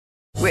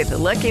With the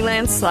Lucky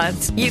Land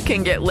Slots, you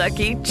can get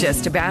lucky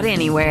just about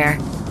anywhere.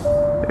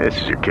 This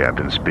is your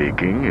captain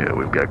speaking.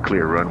 We've got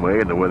clear runway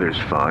and the weather's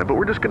fine, but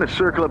we're just going to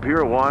circle up here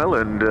a while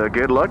and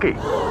get lucky.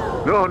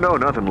 No,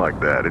 nothing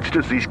like that. It's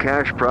just these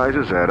cash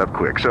prizes add up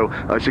quick. So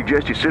I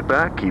suggest you sit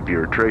back, keep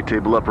your tray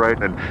table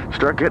upright, and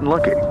start getting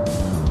lucky.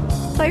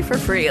 Play for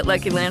free at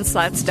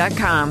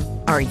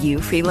LuckyLandSlots.com. Are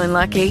you feeling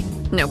lucky?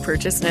 No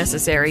purchase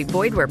necessary.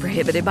 Void where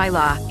prohibited by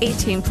law.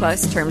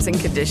 18+ terms and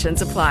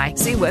conditions apply.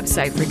 See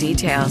website for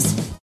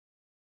details.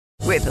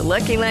 With the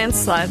Lucky Land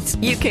Slots,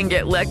 you can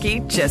get lucky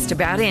just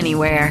about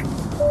anywhere.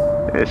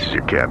 This is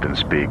your captain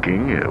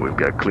speaking. We've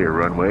got clear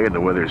runway and the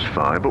weather's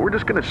fine, but we're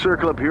just going to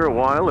circle up here a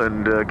while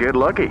and get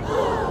lucky.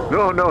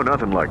 No,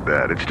 nothing like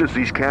that. It's just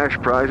these cash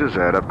prizes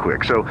add up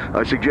quick. So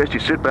I suggest you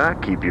sit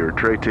back, keep your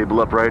tray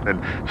table upright,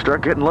 and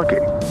start getting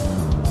lucky.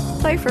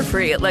 Play for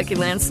free at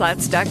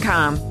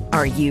LuckyLandSlots.com.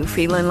 Are you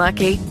feeling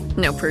lucky?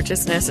 No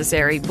purchase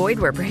necessary. Void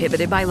where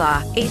prohibited by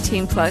law.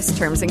 18+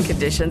 terms and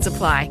conditions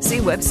apply. See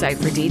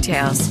website for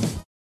details.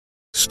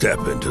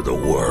 Step into the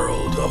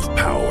world of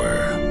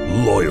power,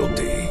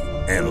 loyalty,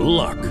 and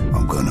luck.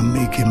 I'm gonna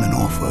make him an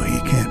offer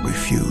he can't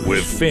refuse.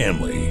 With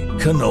family,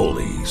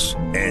 cannolis,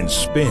 and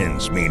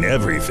spins mean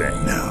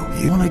everything. Now,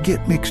 you wanna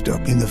get mixed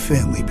up in the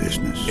family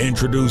business.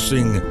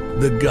 Introducing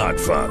The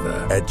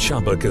Godfather at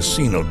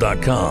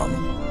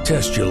ChumbaCasino.com.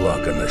 Test your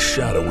luck in the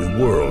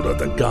shadowy world of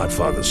The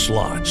Godfather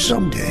slot.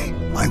 Someday,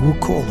 I will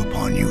call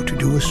upon you to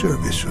do a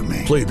service for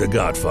me. Play The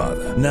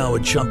Godfather, now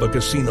at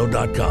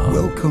ChumbaCasino.com.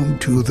 Welcome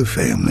to the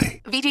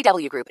family.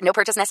 VGW Group. No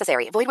purchase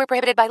necessary. Void where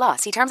prohibited by law.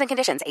 See terms and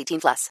conditions.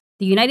 18+.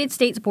 The United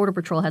States Border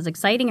Patrol has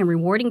exciting and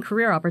rewarding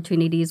career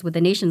opportunities with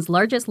the nation's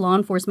largest law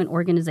enforcement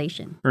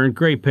organization. Earn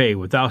great pay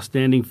with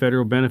outstanding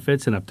federal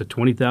benefits and up to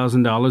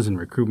 $20,000 in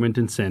recruitment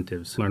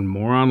incentives. Learn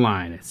more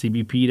online at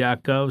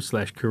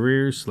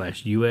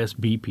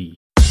cbp.gov/careers/USBP.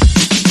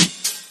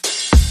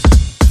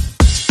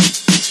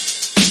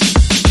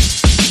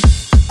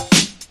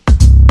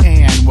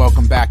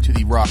 Welcome back to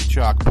the Rock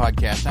Chalk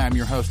Podcast. I'm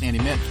your host, Andy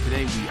Mitch.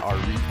 Today we are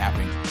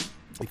recapping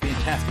a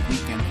fantastic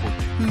weekend for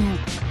two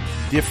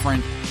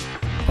different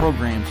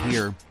programs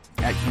here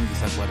at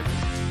Kansas Athletic.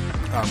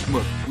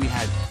 Look, we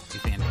had a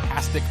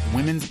fantastic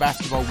women's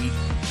basketball week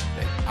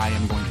that I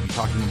am going to be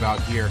talking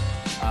about here,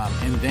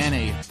 and then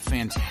a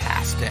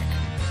fantastic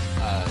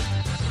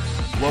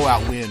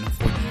blowout win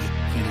for the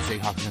Kansas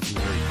Jayhawks against the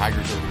Missouri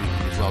Tigers over the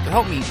weekend as well. To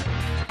help me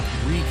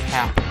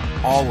recap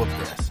all of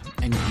this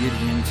and get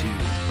into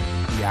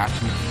the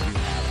action that we do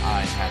have,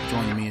 I have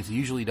joining me, as he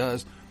usually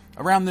does,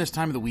 around this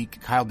time of the week,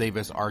 Kyle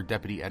Davis, our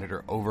deputy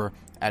editor over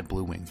at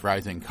Blue Wings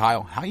Rising.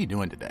 Kyle, how you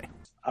doing today?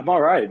 I'm all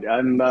right.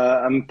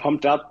 I'm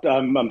pumped up.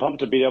 I'm pumped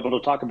to be able to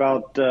talk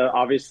about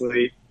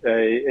obviously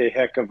a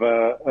heck of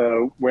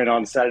a win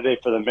on Saturday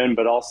for the men,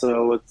 but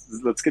also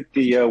let's get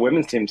the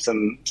women's team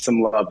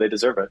some love. They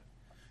deserve it.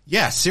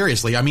 Yeah,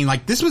 seriously. I mean,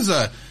 like, this was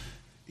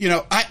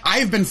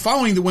I've been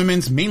following the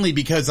women's mainly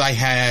because I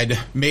had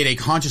made a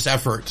conscious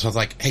effort. So I was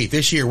like, hey,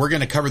 this year we're going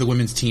to cover the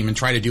women's team and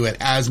try to do it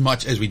as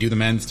much as we do the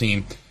men's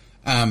team.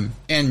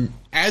 And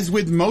as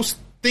with most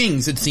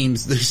things, it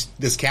seems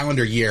this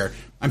calendar year,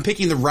 I'm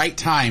picking the right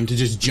time to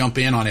just jump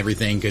in on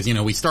everything because,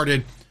 we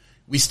started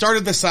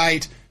the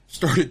site,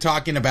 started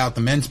talking about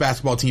the men's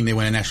basketball team. They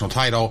win a national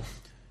title.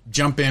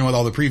 Jump in with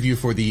all the preview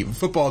for the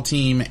football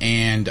team,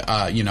 and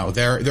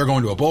they're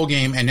going to a bowl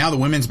game, and now the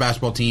women's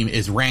basketball team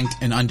is ranked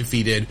and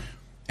undefeated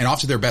and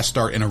off to their best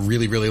start in a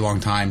really, really long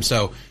time.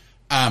 So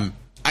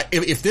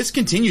if this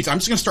continues, I'm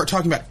just going to start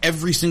talking about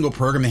every single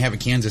program they have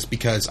at Kansas,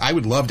 because I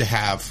would love to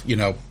have,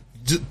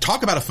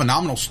 talk about a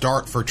phenomenal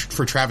start for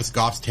Travis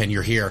Goff's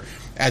tenure here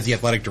as the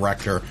athletic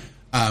director.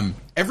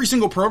 Every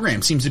single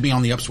program seems to be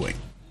on the upswing.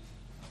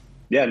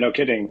 Yeah, no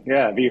kidding.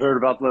 Yeah, have you heard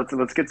about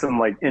let's get some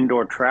like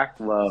indoor track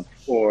love,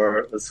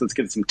 or let's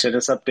get some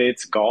tennis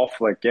updates,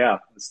 golf. Like, yeah,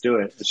 let's do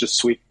it. Let's just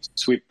sweep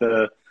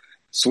the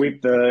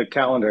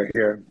calendar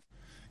here.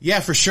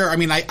 Yeah, for sure. I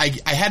mean, I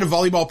had a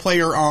volleyball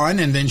player on,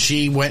 and then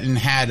she went and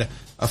had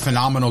a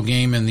phenomenal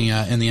game in the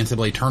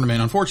NCAA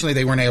tournament. Unfortunately,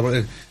 they weren't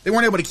able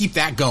to keep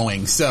that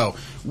going. So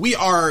we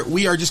are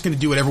just going to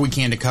do whatever we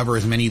can to cover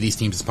as many of these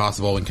teams as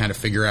possible and kind of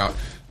figure out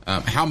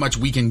how much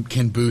we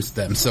can boost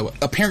them. So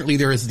apparently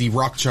there is the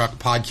Rock Chalk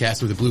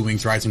podcast with the Blue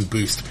Wings Rising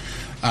boost.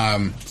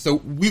 So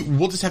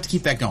we'll just have to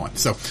keep that going.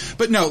 So,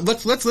 but no,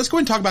 let's go ahead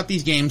and talk about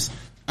these games.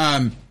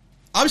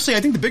 Obviously, I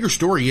think the bigger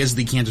story is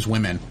the Kansas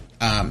women.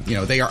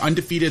 They are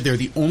undefeated. They're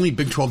the only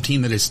Big 12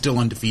 team that is still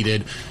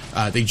undefeated.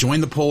 They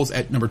joined the polls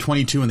at number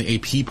 22 in the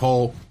AP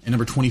poll and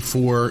number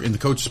 24 in the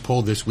coaches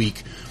poll this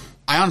week.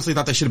 I honestly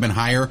thought they should have been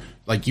higher.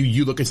 Like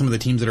you look at some of the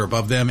teams that are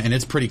above them, and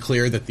it's pretty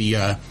clear that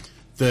the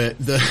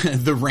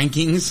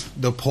rankings,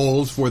 the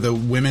polls for the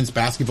women's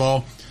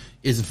basketball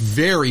is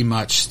very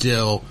much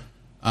still,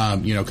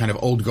 kind of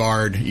old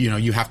guard.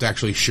 You have to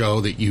actually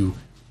show that you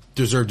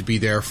deserve to be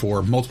there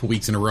for multiple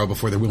weeks in a row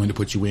before they're willing to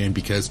put you in,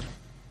 because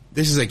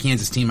this is a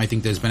Kansas team I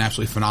think that has been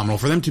absolutely phenomenal.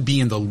 For them to be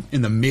in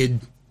the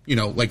mid,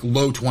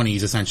 low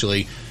 20s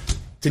essentially,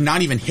 to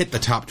not even hit the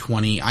top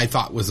 20, I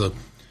thought was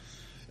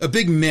a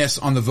big miss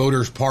on the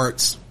voters'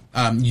 parts.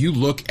 You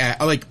look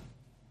at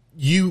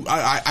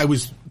I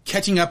was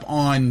catching up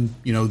on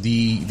the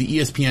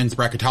ESPN's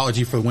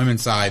bracketology for the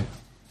women's side,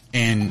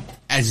 and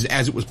as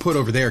it was put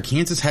over there,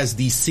 Kansas has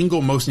the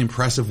single most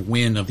impressive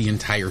win of the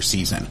entire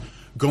season,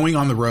 going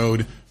on the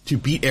road to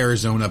beat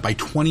Arizona by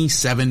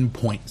 27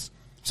 points.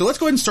 So let's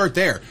go ahead and start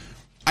there.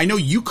 I know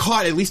you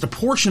caught at least a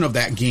portion of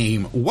that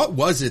game. What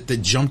was it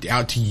that jumped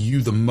out to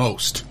you the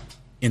most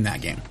in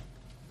that game?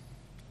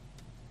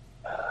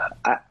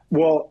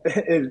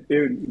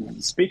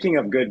 Speaking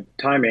of good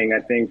timing,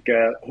 I think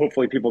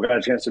hopefully people got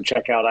a chance to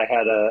check out. I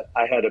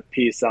had a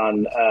piece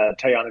on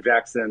Tayana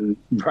Jackson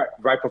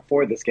right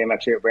before this game.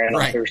 Actually, it ran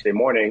on Thursday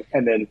morning,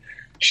 and then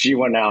she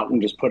went out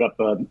and just put up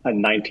a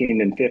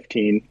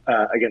 19-15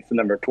 against the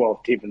number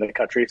 12 team in the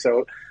country.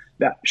 So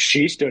that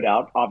she stood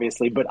out,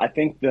 obviously. But I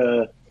think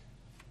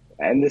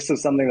and this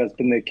is something that's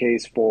been the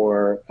case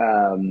for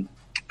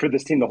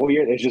this team the whole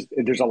year.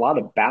 There's a lot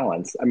of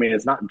balance. I mean,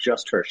 it's not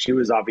just her. She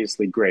was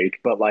obviously great,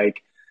 but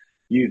like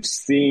you've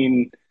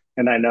seen,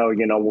 and I know,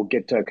 we'll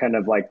get to kind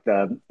of like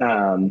the,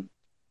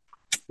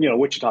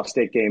 Wichita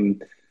State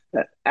game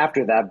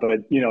after that,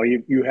 but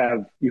you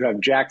have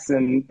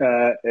Jackson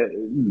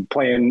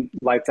playing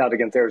lights out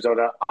against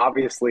Arizona.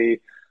 Obviously,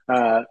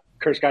 Kurt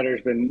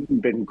Skyder's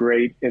been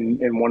great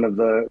in one of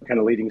the kind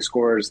of leading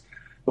scorers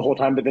the whole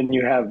time, but then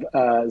you have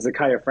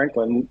Zakiya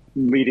Franklin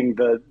leading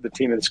the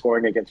team in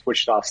scoring against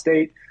Wichita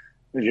State.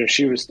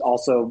 She was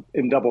also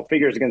in double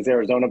figures against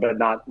Arizona, but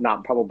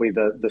not probably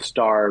the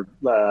star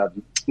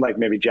like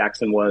maybe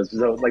Jackson was.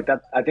 So like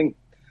that, I think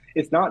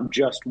it's not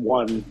just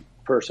one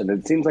person.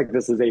 It seems like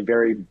this is a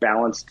very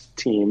balanced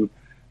team.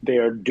 They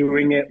are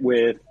doing it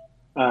with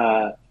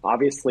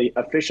obviously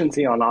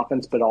efficiency on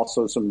offense, but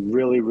also some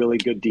really, really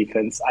good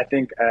defense. I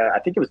think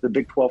it was the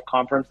Big 12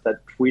 conference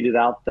that tweeted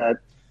out that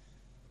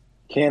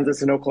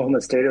Kansas and Oklahoma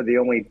State are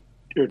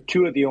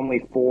two of the only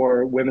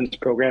 4 women's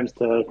programs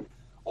to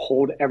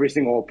hold every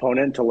single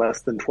opponent to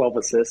less than 12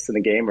 assists in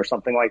a game or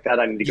something like that.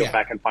 I need to go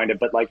back and find it,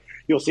 but like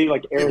you'll see,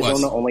 like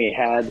Arizona only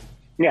had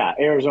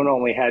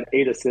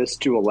 8 assists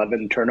to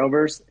 11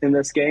 turnovers in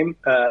this game.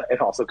 It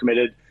also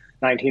committed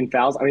 19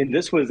 fouls. I mean,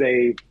 this was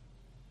a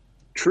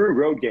true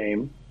road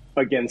game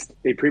against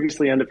a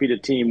previously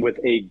undefeated team with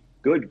a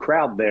good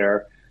crowd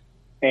there,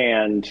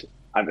 and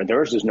there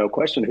was just no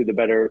question who the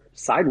better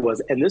side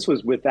was. And this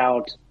was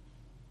without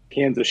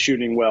Kansas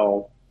shooting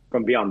well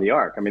from beyond the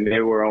arc. I mean, they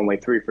were only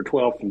 3 for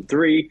 12 from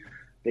 3.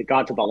 They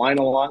got to the line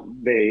a lot.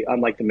 They,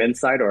 unlike the men's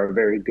side, are a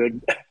very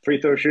good free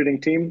throw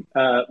shooting team,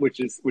 which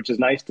is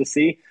nice to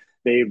see.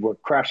 They were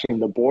crashing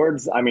the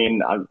boards. I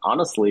mean,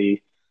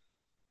 honestly,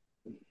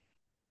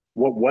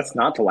 what's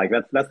not to like?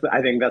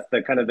 I think that's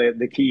the kind of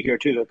the key here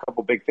too. The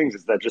couple big things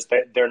is that just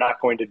they're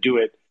not going to do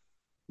it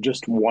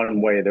just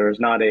one way. There is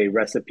not a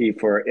recipe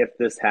for if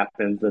this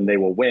happens, then they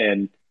will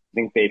win. I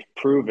think they've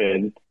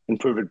proven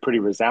pretty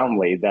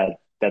resoundingly that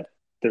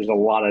there's a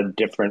lot of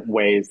different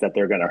ways that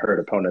they're going to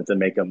hurt opponents and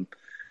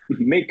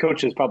make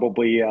coaches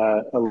probably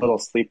a little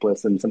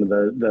sleepless in some of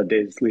the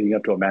days leading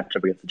up to a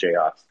matchup against the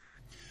Jayhawks.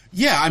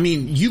 Yeah, I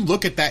mean, you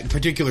look at that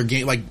particular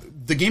game, like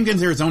the game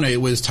against Arizona, it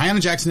was Tayana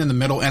Jackson in the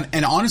middle,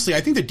 and honestly, I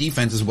think the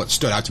defense is what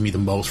stood out to me the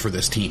most for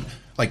this team.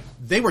 Like,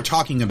 they were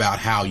talking about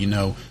how,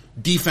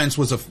 defense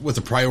was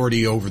a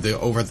priority over the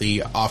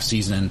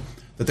offseason,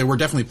 that there were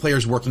definitely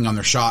players working on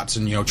their shots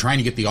and, trying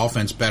to get the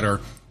offense better,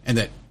 and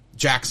that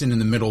Jackson in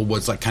the middle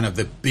was like kind of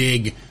the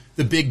big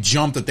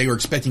jump that they were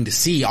expecting to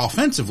see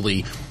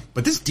offensively.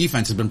 But this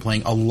defense has been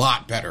playing a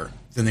lot better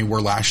than they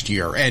were last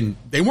year. And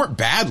they weren't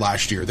bad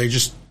last year. They're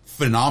just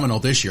phenomenal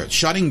this year. It's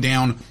shutting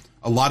down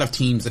a lot of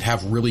teams that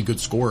have really good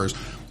scorers.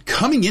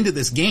 Coming into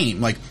this game,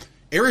 like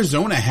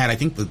Arizona had, I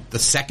think, the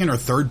second or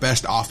third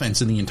best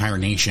offense in the entire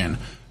nation.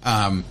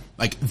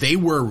 Like they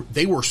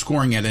were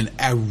scoring at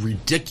a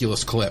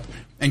ridiculous clip.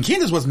 And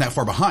Kansas wasn't that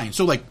far behind.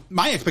 So like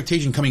my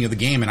expectation coming into the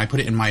game, and I put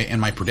it in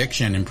my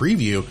prediction and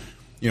preview,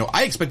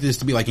 I expected this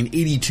to be like an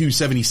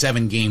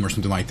 82-77 game or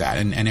something like that,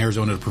 and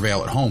Arizona to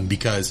prevail at home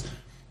because,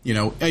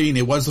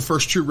 it was the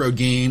first true road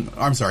game.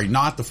 I'm sorry,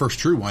 not the first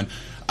true one,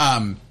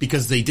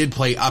 because they did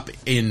play up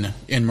in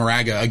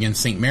Moraga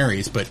against St.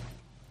 Mary's, but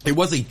it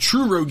was a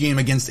true road game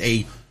against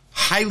a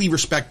highly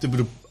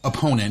respected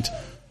opponent,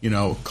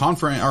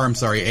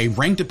 a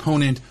ranked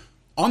opponent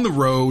on the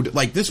road.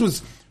 Like this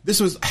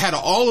had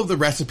all of the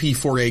recipe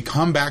for a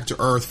come back to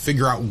earth,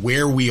 figure out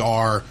where we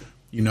are,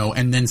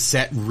 and then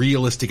set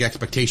realistic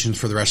expectations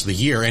for the rest of the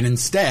year. And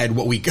instead,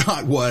 what we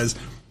got was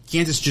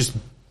Kansas just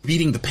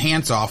beating the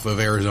pants off of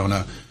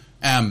Arizona.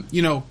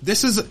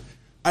 This is,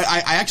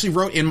 I actually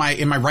wrote in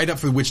my write up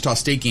for the Wichita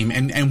State game,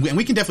 and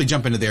we can definitely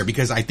jump into there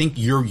because I think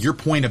your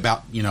point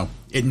about,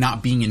 it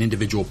not being an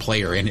individual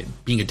player and it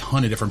being a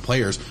ton of different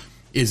players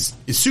is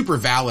super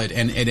valid,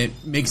 and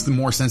it makes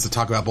more sense to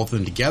talk about both of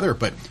them together.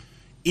 But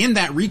in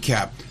that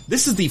recap,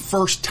 this is the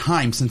first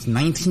time since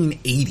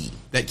 1980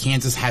 that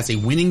Kansas has a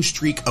winning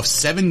streak of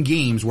 7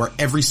 games where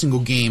every single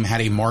game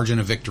had a margin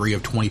of victory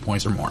of 20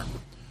 points or more.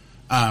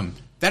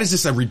 That is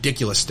just a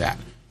ridiculous stat,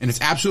 and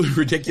it's absolutely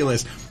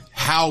ridiculous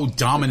how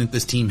dominant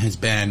this team has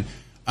been.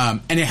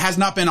 And it has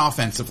not been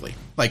offensively.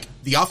 Like,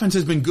 the offense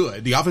has been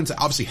good. The offense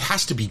obviously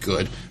has to be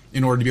good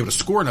in order to be able to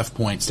score enough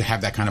points to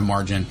have that kind of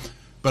margin.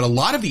 But a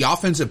lot of the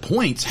offensive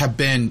points have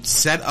been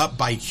set up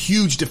by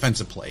huge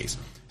defensive plays,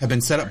 have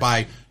been set up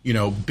by,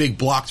 big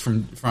blocks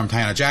from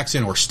Tiana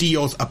Jackson or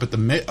steals up at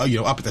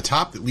the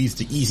top that leads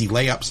to easy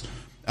layups.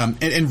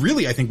 And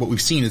really, I think what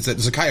we've seen is that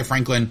Zakiya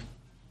Franklin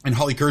and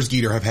Holly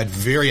Kurzgeter have had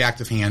very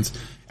active hands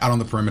out on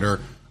the perimeter.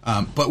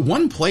 But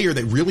one player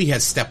that really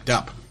has stepped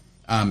up,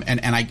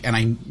 and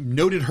I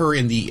noted her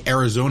in the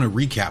Arizona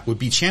recap, would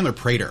be Chandler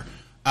Prater.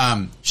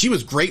 She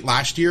was great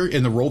last year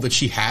in the role that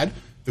she had.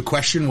 The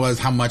question was,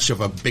 how much of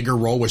a bigger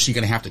role was she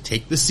going to have to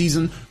take this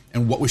season,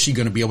 and what was she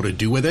going to be able to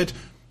do with it?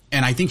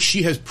 And I think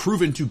she has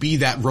proven to be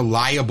that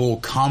reliable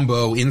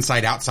combo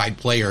inside-outside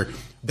player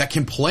that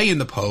can play in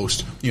the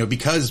post,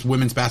 because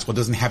women's basketball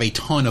doesn't have a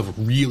ton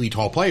of really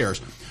tall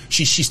players.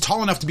 She's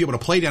tall enough to be able to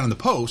play down in the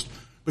post,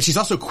 but she's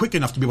also quick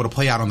enough to be able to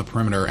play out on the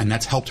perimeter, and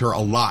that's helped her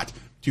a lot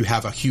to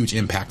have a huge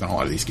impact on a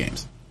lot of these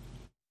games.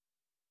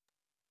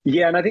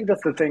 Yeah, and I think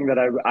that's the thing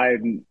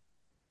that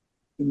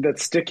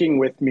that's sticking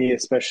with me,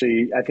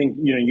 especially. I think,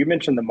 you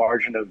mentioned the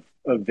margin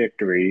of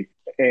victory,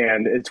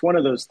 and it's one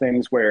of those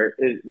things where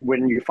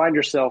when you find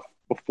yourself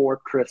before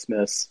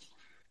Christmas,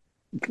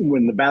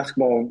 when the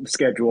basketball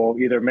schedule,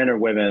 either men or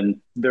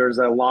women, there's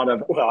a lot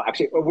of, well,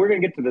 actually, we're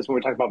going to get to this when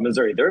we talk about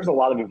Missouri. There's a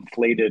lot of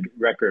inflated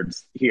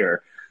records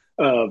here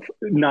of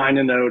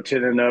 9-0,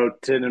 10-0,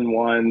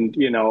 10-1,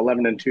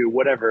 11-2,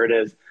 whatever it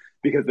is,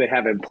 because they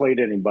haven't played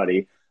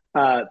anybody.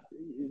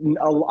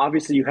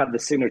 Obviously, you have the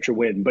signature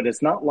win, but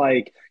it's not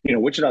like,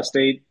 Wichita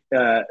State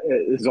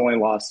has only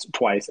lost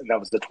twice, and that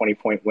was the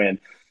 20-point win.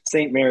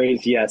 St.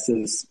 Mary's, yes,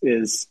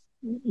 is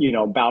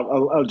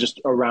about just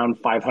around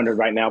 500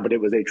 right now, but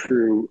it was a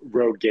true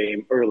road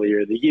game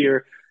earlier the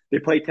year. They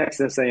play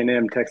Texas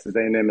A&M. Texas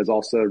A&M is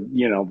also,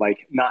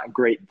 not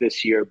great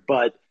this year,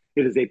 but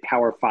it is a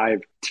Power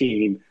 5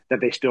 team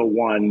that they still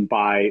won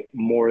by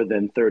more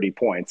than 30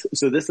 points.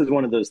 So this is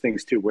one of those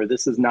things, too, where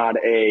this is not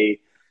a,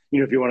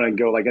 if you want to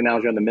go like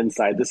analogy on the men's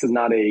side, this is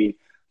not a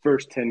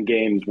first 10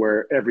 games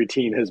where every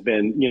team has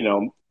been,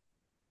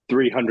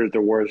 300th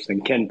or worse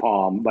in Ken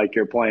Palm, like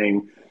you're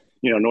playing,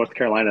 North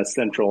Carolina,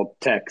 Central,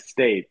 Tech,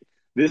 State.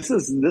 This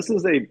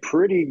is a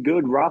pretty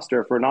good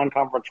roster for a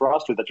non-conference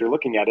roster that you're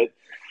looking at it.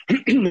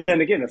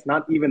 And again, it's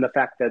not even the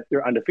fact that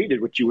they're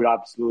undefeated, which you would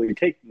absolutely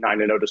take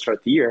 9-0 to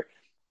start the year.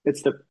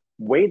 It's the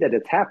way that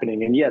it's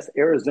happening. And yes,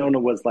 Arizona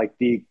was like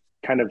the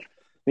kind of,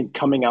 I think,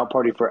 coming out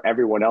party for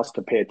everyone else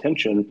to pay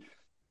attention.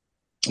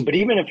 But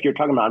even if you're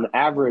talking about an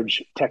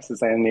average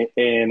Texas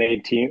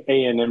A&M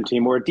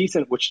team, or a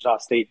decent Wichita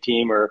State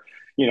team, or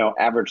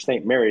average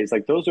St. Mary's,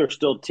 like those are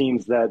still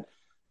teams that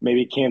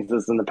maybe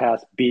Kansas in the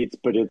past beats,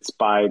 but it's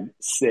by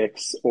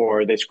 6,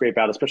 or they scrape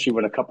out, especially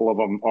when a couple of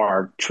them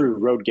are true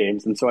road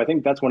games. And so I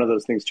think that's one of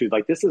those things too.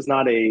 Like this is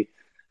not a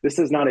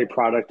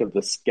product of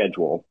the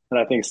schedule. And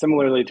I think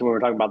similarly to when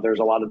we're talking about, there's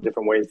a lot of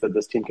different ways that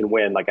this team can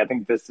win. Like I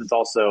think this is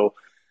also,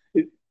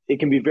 it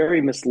can be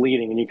very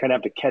misleading, and you kind of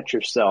have to catch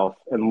yourself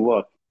and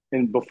look,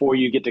 and before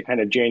you get to kind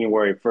of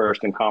January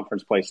 1st and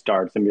conference play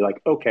starts, and be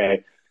like,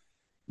 okay,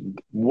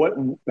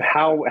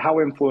 how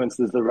influenced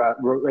is the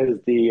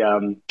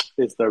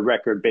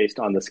record based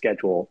on the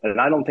schedule? And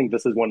I don't think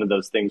this is one of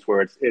those things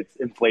where it's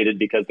inflated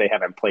because they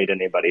haven't played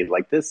anybody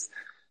like this.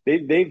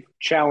 They've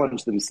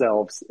challenged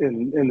themselves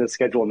in the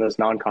schedule in this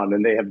non-con,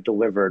 and they have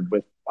delivered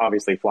with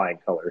obviously flying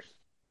colors.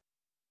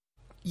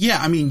 Yeah,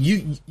 I mean,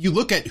 you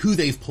look at who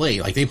they've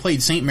played. Like they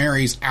played St.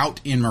 Mary's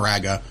out in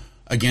Moraga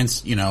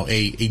against,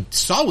 a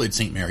solid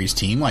St. Mary's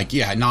team. Like,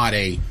 yeah, not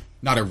a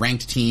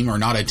ranked team, or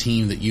not a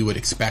team that you would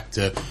expect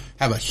to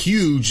have a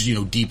huge,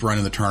 deep run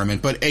in the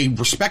tournament, but a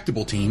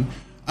respectable team.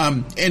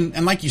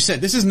 And like you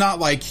said, this is not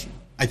like,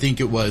 I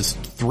think it was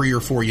 3 or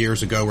 4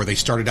 years ago where they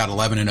started out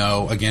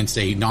 11-0 against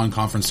a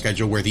non-conference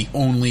schedule where the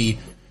only,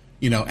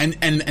 and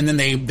then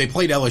they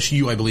played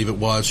LSU, I believe it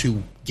was,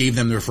 who gave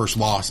them their first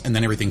loss, and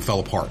then everything fell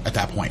apart at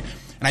that point.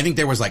 And I think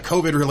there was like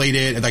COVID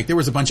related, and like there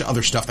was a bunch of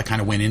other stuff that kind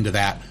of went into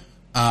that,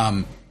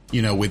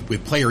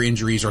 with player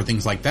injuries or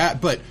things like that.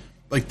 But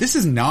like this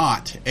is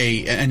not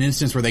an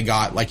instance where they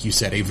got, like you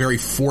said, a very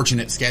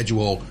fortunate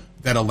schedule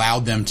that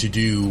allowed them to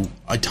do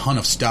a ton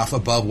of stuff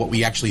above what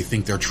we actually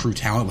think their true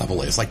talent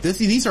level is. Like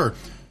these are,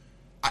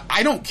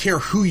 I don't care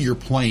who you're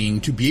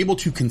playing, to be able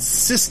to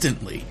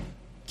consistently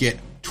get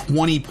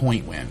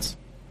 20-point wins.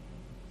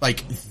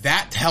 Like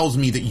that tells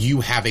me that you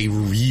have a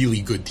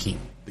really good team,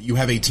 that you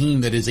have a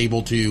team that is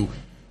able to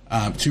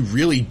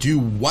really do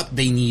what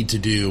they need to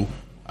do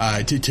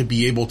to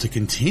be able to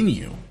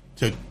continue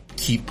to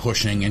keep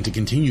pushing and to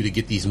continue to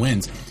get these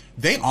wins.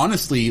 They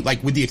honestly,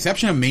 like with the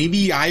exception of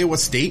maybe Iowa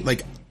State,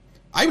 like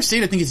Iowa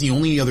State I think is the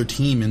only other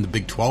team in the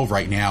Big 12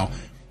 right now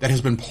that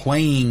has been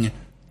playing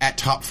at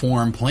top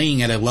form,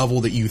 playing at a level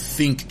that you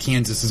think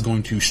Kansas is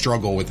going to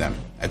struggle with them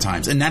at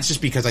times. And that's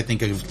just because I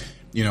think of,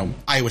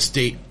 Iowa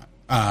State.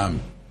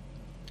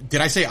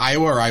 Did I say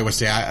Iowa or Iowa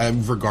State?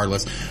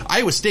 Regardless,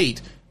 Iowa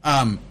State,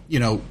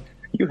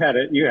 You had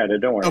it.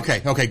 Don't worry.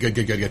 Okay.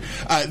 Good.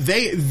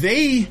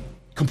 They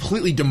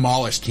completely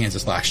demolished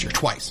Kansas last year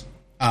twice.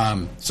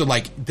 So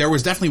like there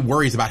was definitely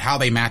worries about how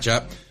they match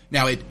up.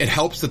 Now it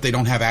helps that they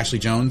don't have Ashley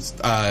Jones,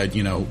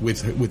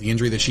 with the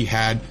injury that she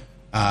had.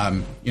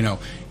 It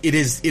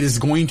is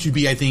going to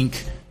be, I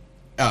think,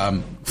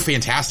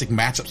 fantastic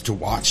matchups to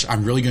watch.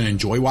 I'm really going to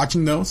enjoy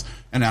watching those,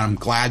 and I'm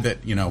glad that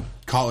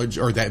college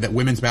or that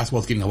women's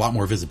basketball is getting a lot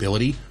more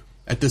visibility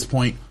at this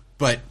point.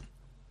 But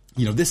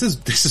this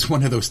is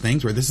one of those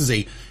things where this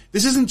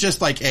isn't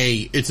just like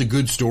it's a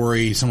good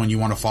story, someone you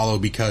want to follow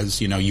because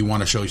you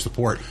want to show your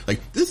support.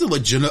 Like this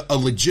is a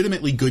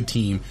legitimately good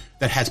team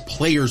that has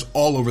players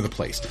all over the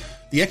place.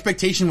 The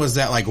expectation was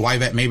that like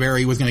Yvette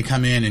Mayberry was going to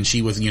come in and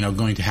she was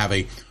going to have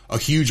a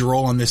huge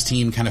role on this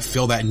team, kind of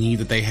fill that need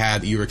that they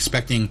had. That you were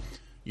expecting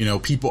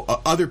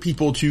other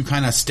people to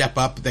kind of step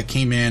up that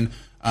came in.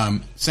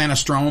 Santa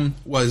Strom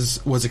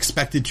was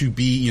expected to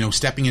be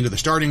stepping into the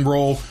starting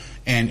role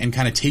and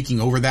kind of taking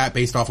over that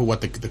based off of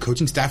what the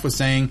coaching staff was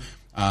saying.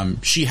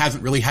 She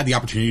hasn't really had the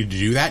opportunity to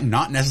do that,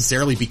 not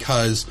necessarily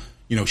because,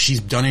 she's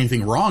done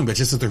anything wrong, but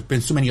just that there have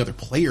been so many other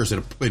players that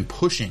have been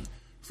pushing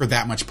for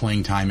that much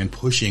playing time and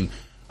pushing,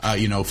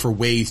 for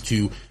ways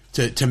to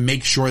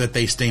make sure that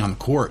they stay on the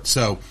court.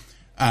 So,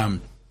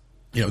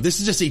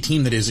 this is just a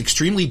team that is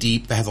extremely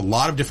deep, that has a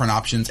lot of different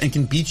options and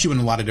can beat you in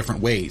a lot of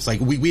different ways. Like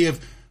we have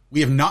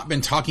not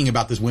been talking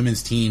about this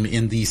women's team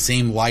in the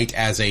same light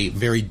as a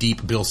very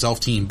deep Bill Self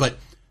team, but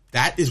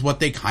that is what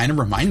they kind of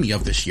remind me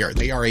of this year.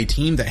 They are a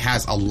team that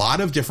has a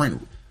lot of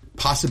different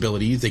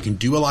possibilities. They can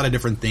do a lot of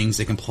different things.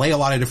 They can play a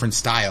lot of different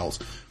styles.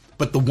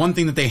 But the one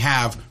thing that they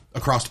have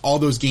across all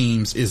those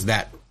games is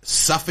that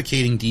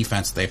suffocating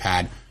defense they've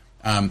had.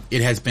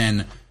 It has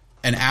been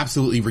an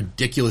absolutely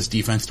ridiculous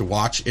defense to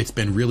watch. It's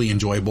been really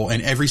enjoyable.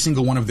 And every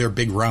single one of their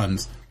big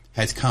runs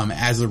has come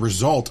as a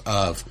result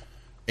of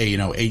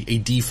a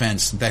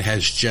defense that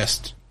has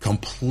just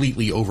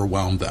completely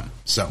overwhelmed them.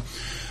 So,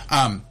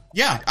 Snyder's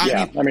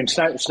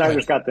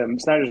got them.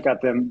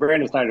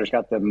 Brandon Snyder's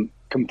got them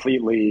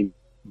completely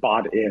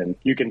bought in.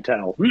 You can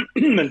tell,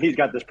 and he's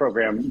got this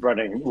program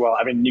running well.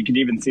 I mean, you can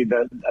even see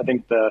that. I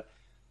think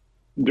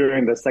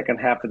during the second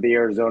half of the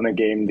Arizona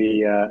game,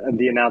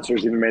 the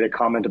announcers even made a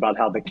comment about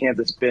how the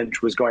Kansas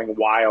bench was going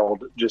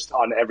wild just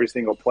on every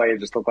single play. It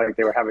just looked like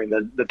they were having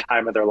the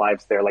time of their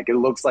lives there. Like it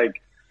looks like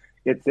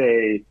it's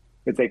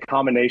a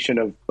combination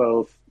of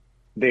both.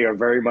 They are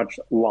very much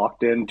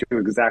locked into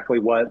exactly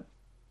what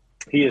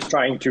he is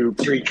trying to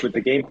preach with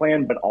the game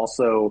plan, but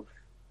also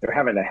they're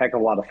having a heck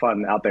of a lot of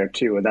fun out there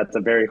too. And that's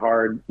a very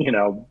hard,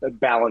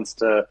 balance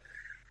to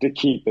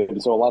keep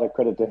it. So a lot of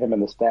credit to him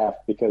and the staff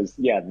because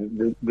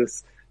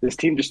this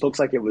team just looks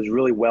like it was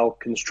really well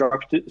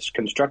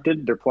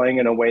constructed. They're playing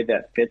in a way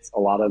that fits a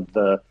lot of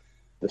the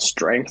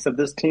strengths of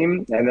this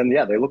team. And then,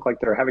 they look like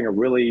they're having a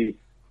really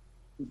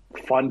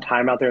fun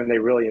time out there and they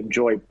really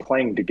enjoy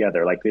playing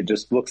together. Like it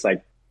just looks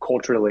like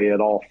culturally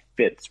it all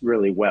fits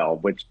really well,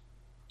 which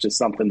is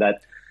something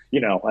that,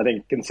 I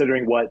think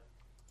considering what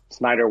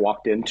Snyder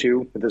walked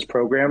into with this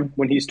program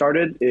when he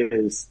started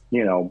is,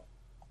 the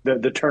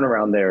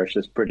turnaround there is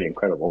just pretty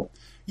incredible.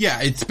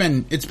 Yeah, it's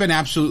been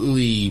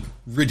absolutely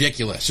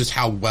ridiculous just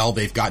how well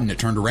they've gotten it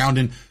turned around.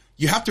 And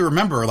you have to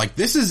remember, like,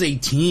 this is a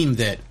team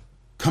that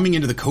coming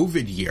into the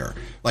COVID year,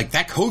 like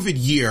that COVID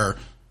year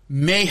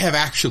may have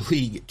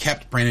actually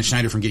kept Brandon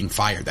Snyder from getting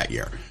fired that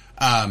year.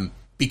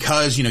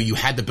 Because, you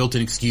had the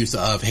built-in excuse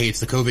of, hey,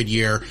 it's the COVID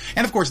year.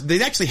 And, of course, they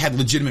actually had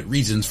legitimate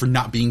reasons for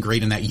not being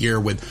great in that year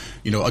with,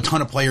 a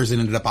ton of players that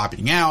ended up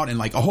opting out and,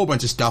 like, a whole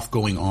bunch of stuff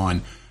going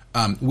on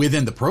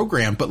within the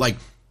program. But, like,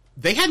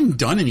 they hadn't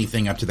done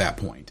anything up to that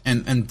point.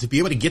 And to be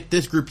able to get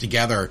this group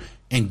together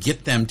and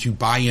get them to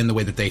buy in the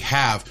way that they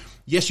have,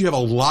 yes, you have a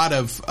lot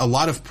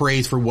of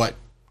praise for what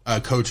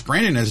Coach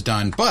Brandon has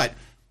done. But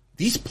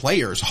these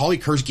players, Holly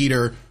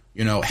Kersgeter,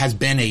 has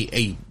been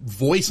a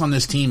voice on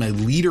this team, a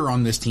leader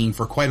on this team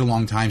for quite a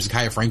long time.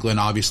 Zakiya Franklin,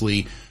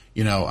 obviously,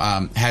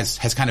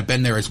 has kind of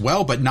been there as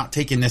well, but not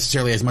taken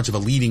necessarily as much of a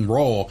leading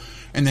role.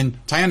 And then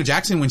Tiana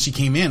Jackson, when she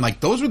came in, like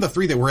those were the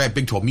three that were at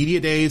Big 12 Media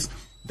Days.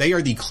 They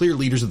are the clear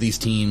leaders of these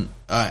team.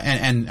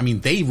 And I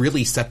mean, they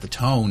really set the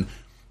tone.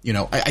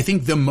 I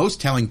think the most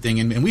telling thing,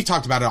 and we've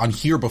talked about it on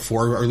here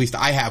before, or at least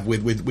I have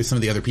with some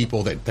of the other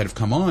people that have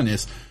come on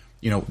is,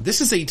 this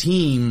is a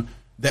team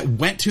that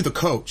went to the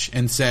coach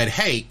and said,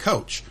 hey,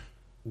 coach,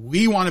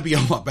 we want to be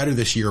a lot better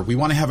this year. We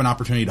want to have an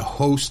opportunity to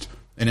host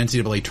an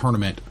NCAA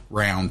tournament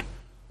round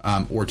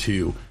or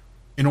two.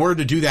 In order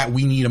to do that,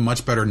 we need a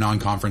much better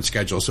non-conference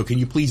schedule. So can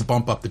you please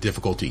bump up the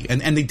difficulty?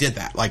 And they did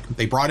that. Like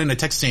they brought in a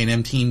Texas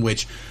A&M team,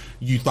 which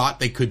you thought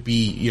they could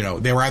be,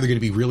 they were either going to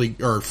be really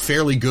or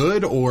fairly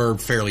good or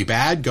fairly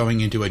bad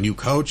going into a new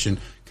coach and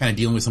kind of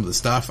dealing with some of the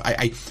stuff.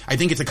 I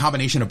think it's a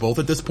combination of both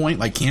at this point.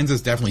 Like Kansas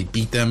definitely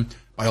beat them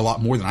by a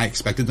lot more than I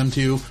expected them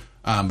to.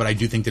 But I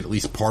do think that at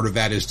least part of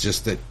that is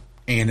just that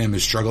A&M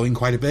is struggling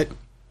quite a bit.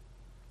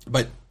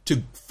 But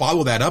to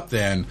follow that up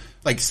then,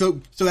 like, so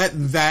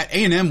that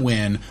A&M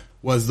win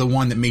was the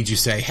one that made you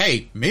say,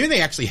 hey, maybe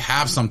they actually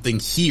have something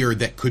here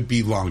that could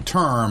be long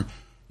term.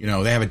 you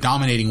know, they have a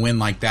dominating win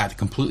like that to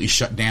completely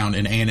shut down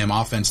an A&M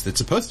offense that's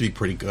supposed to be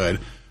pretty good.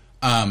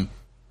 And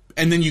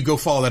then you go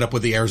follow that up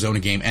with the Arizona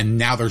game, and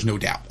now there's no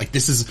doubt. Like,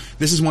 this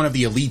is one of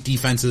the elite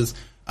defenses.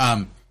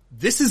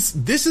 This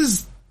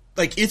is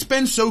like, it's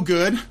been so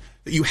good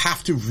that you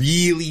have to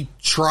really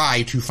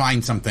try to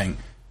find something,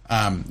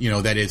 you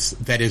know, that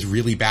is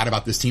really bad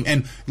about this team.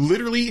 And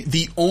literally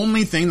the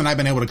only thing that I've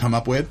been able to come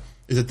up with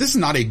is that this is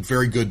not a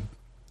very good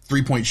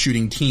 3-point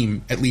shooting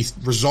team, at least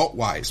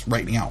result-wise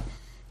right now.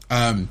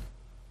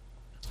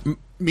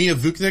 Mia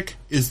Vukcik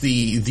is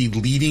the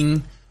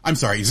leading, I'm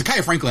sorry,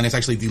 Zakiya Franklin is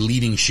actually the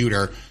leading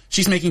shooter.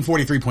 She's making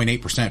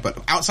 43.8%, but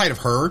outside of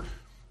her,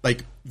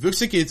 like,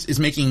 Vukcik is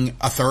making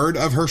a third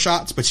of her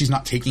shots, but she's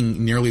not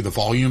taking nearly the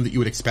volume that you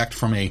would expect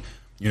from a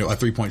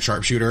 3-point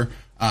sharpshooter.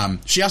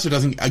 She also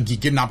doesn't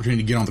get an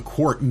opportunity to get on the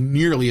court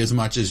nearly as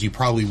much as you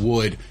probably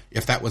would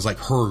if that was like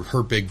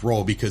her big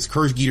role, because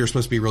Kersgeter is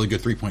supposed to be a really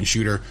good 3-point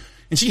shooter,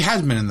 and she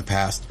has been in the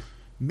past.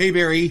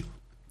 Mayberry,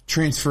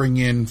 transferring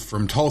in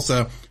from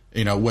Tulsa,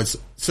 you know, was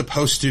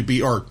supposed to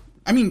be, or,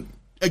 I mean,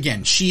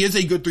 again, she is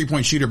a good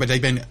 3-point shooter, but they've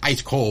been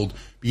ice cold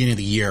beginning of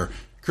the year.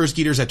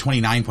 Kersgeter's at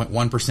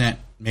 29.1%,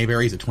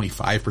 Mayberry's at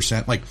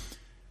 25%. Like,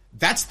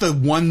 that's the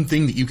one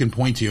thing that you can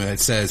point to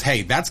that says,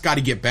 hey, that's got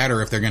to get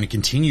better if they're going to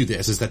continue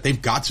this, is that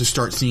they've got to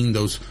start seeing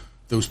those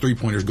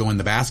 3-pointers go in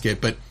the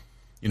basket. But,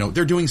 you know,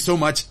 they're doing so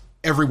much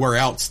everywhere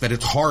else that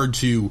it's hard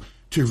to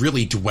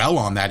really dwell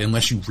on that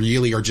unless you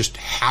really are just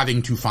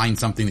having to find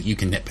something that you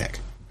can nitpick.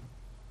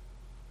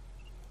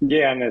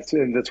 Yeah, and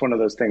it's one of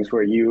those things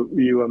where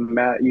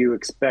you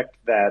expect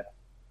that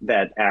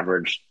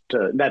average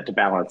to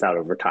balance out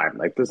over time.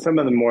 Like, some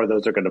of the more of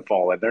those are going to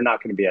fall, and they're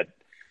not going to be at,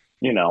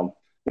 you know,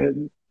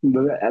 the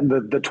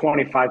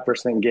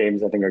 25%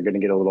 games. I think are going to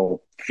get a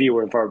little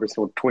fewer and far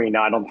between.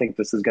 I don't think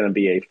this is going to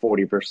be a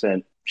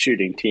 40%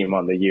 shooting team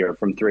on the year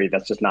from three.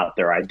 That's just not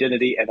their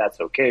identity, and that's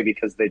okay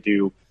because they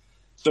do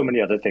so many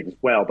other things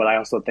well. But I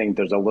also think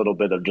there's a little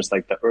bit of just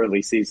like the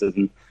early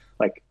season,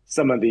 like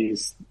some of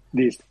these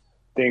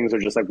things are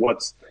just like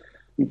what's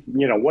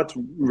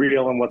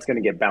real and what's going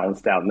to get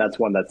balanced out, and that's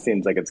one that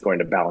seems like it's going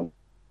to balance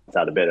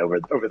out a bit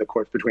over the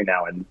course between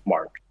now and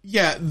March.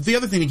 Yeah, the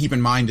other thing to keep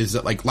in mind is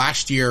that, like,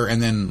 last year, and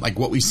then like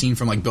what we've seen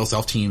from like Bill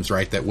Self teams,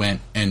 right, that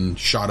went and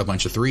shot a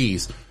bunch of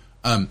threes,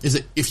 is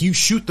that if you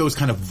shoot those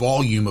kind of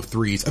volume of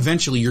threes,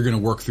 eventually you're going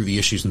to work through the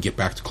issues and get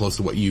back to close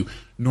to what you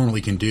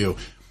normally can do.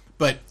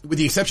 But with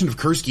the exception of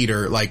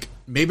Kersgeter, like,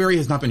 Mayberry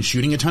has not been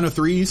shooting a ton of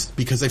threes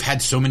because they've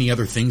had so many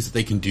other things that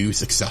they can do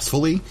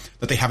successfully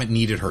that they haven't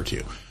needed her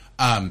to.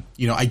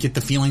 You know, I get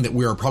the feeling that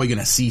we're probably going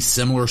to see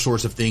similar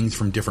sorts of things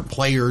from different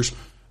players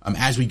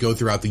as we go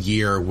throughout the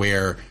year,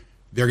 where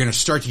they're going to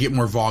start to get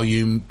more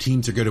volume.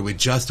 Teams are going to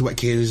adjust to what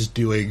Canada's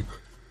doing.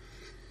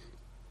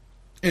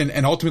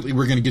 And ultimately,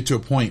 we're going to get to a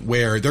point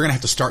where they're going to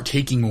have to start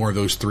taking more of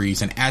those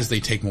threes. And as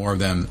they take more of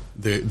them,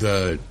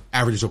 the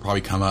averages will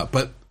probably come up.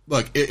 But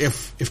look,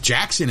 if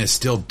Jackson is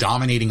still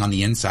dominating on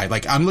the inside,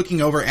 like, I'm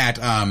looking over at,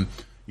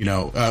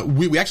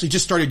 we actually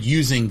just started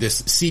using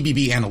this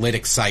CBB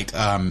analytics site.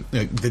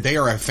 They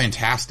are a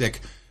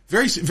fantastic,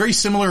 very, very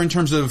similar in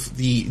terms of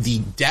the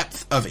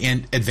depth of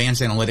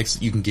advanced analytics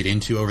that you can get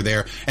into over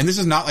there. And this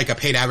is not like a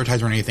paid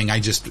advertiser or anything. I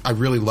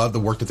really love the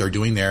work that they're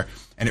doing there.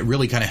 And it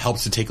really kind of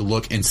helps to take a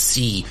look and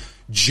see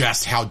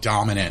just how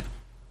dominant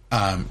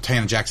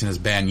Tiana Jackson has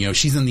been. You know,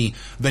 she's in the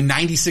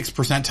 96th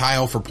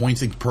percentile for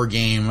points per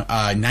game,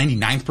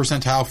 99th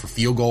percentile for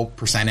field goal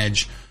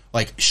percentage.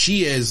 Like,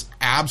 she is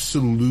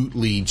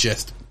absolutely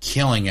just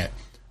killing it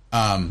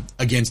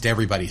against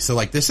everybody. So,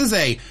 like, this is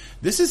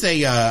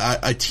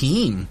a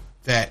team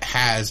that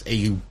has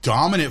a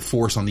dominant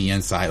force on the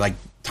inside. Like,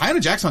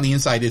 Tiana Jackson on the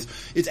inside is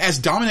as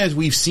dominant as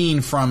we've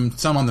seen from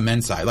some on the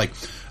men's side. Like,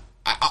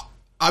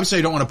 obviously,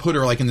 I don't want to put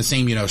her like in the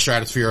same,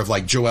 stratosphere of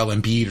like Joel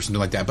Embiid or something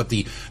like that. But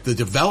the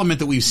development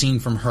that we've seen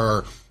from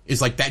her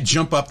is like that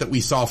jump up that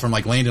we saw from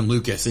like Landon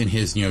Lucas in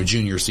his,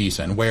 junior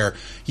season, where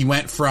he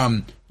went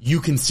from, you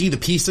can see the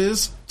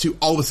pieces, to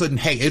all of a sudden,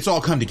 hey, it's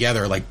all come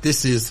together. Like,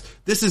 this is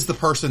the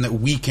person that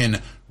we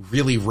can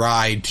really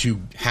ride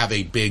to have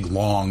a big,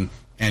 long,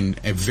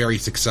 and a very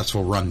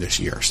successful run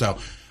this year. So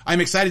I'm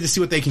excited to see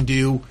what they can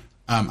do.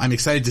 I'm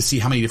excited to see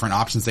how many different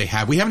options they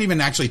have. We haven't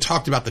even actually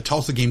talked about the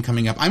Tulsa game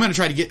coming up. I'm going to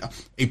try to get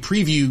a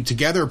preview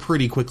together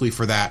pretty quickly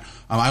for that.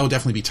 I will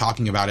definitely be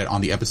talking about it on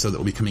the episode that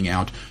will be coming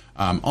out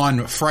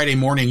on Friday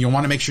morning. You'll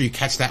want to make sure you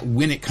catch that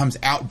when it comes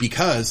out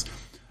because,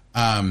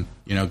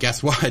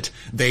 guess what?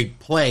 They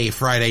play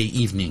Friday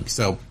evening.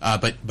 So,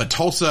 but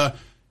Tulsa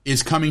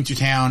is coming to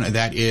town.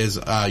 That is,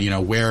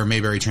 where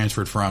Mayberry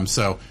transferred from.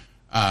 So,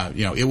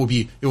 it will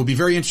be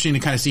very interesting to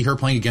kind of see her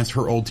playing against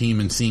her old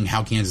team and seeing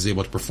how Kansas is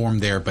able to perform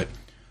there. But,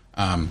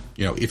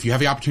 if you have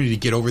the opportunity to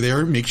get over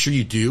there, make sure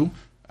you do.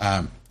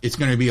 It's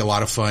going to be a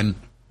lot of fun.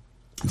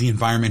 The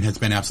environment has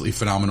been absolutely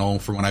phenomenal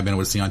from what I've been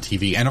able to see on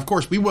TV. And of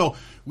course, we will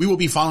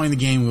be following the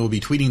game. We will be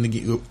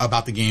tweeting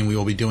about the game. We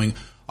will be doing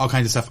all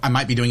kinds of stuff. I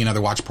might be doing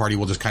another watch party.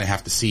 We'll just kind of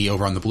have to see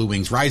over on the Blue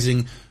Wings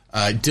Rising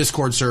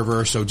Discord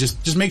server. So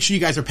just make sure you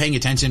guys are paying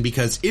attention,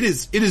 because it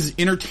is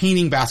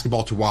entertaining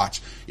basketball to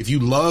watch. If you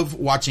love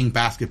watching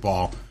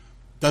basketball,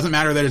 doesn't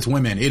matter that it's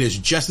women, it is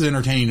just as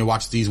entertaining to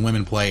watch these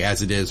women play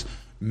as it is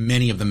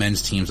many of the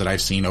men's teams that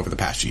I've seen over the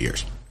past few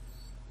years.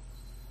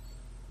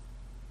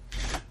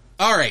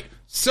 All right,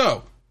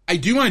 so I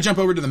do want to jump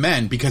over to the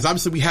men, because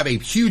obviously we have a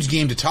huge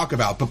game to talk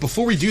about. But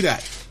before we do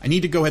that, I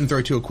need to go ahead and throw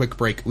it to a quick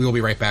break. We will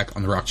be right back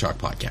on the Rock Chalk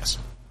Podcast.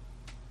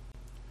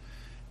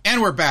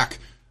 And we're back.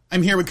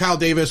 I'm here with Kyle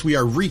Davis. We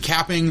are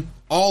recapping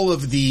all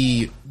of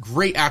the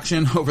great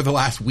action over the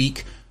last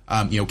week.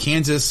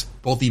 Kansas,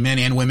 both the men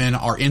and women,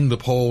 are in the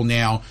poll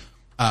now.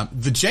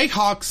 The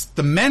Jayhawks,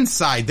 the men's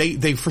side,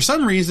 they for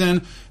some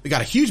reason, they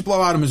got a huge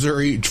blowout of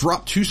Missouri,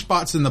 dropped 2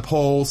 spots in the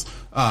polls,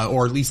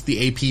 or at least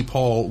the AP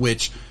poll,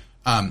 which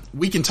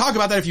we can talk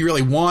about that if you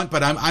really want,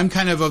 but I'm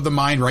kind of the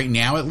mind right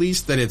now, at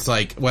least, that it's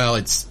like, well,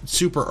 it's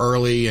super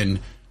early, and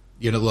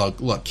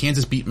look,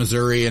 Kansas beat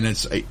Missouri, and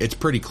it's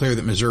pretty clear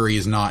that Missouri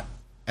is not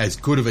as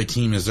good of a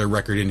team as their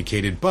record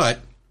indicated. But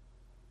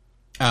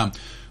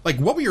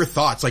what were your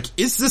thoughts? Like,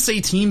 is this a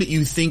team that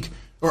you think,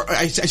 or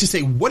I should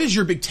say, what is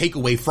your big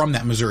takeaway from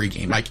that Missouri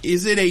game? Like,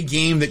 is it a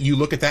game that you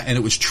look at that and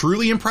it was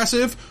truly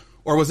impressive,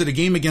 or was it a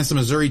game against a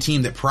Missouri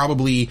team that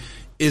probably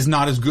is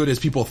not as good as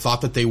people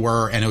thought that they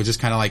were, and it was just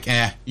kind of like,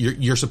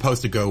 you're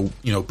supposed to go,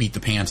 beat the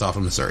pants off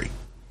of Missouri?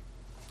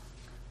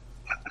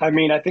 I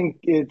mean, I think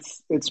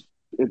it's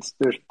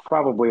there's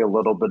probably a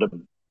little bit of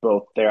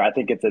both there. I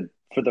think it's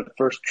for the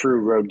first true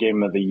road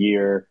game of the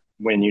year,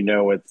 when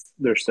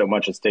there's so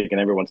much at stake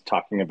and everyone's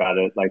talking about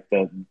it, like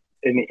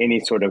any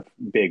sort of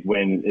big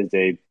win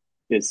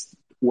is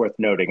worth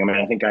noting. I mean,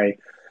 I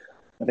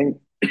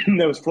think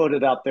that was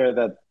floated out there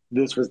that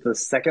this was the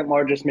second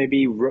largest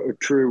maybe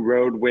true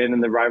road win in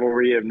the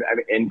rivalry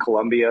in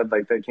Columbia,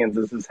 like that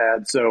Kansas has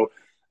had. So,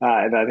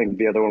 and I think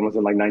the other one was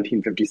in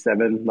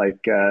 1957.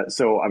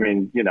 So I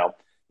mean,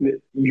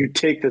 you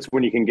take this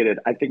when you can get it.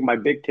 I think my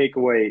big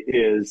takeaway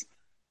is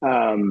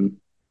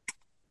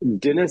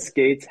Dennis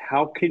Gates.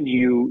 How can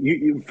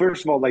you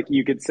first of all,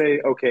 you could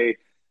say, okay,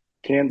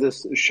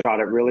 Kansas shot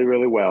it really,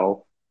 really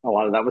well. A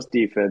lot of that was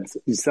defense.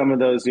 Some of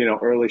those,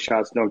 early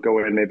shots don't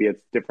go in. Maybe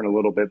it's different a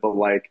little bit, but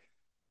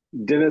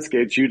Dennis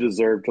Gates, you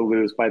deserve to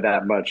lose by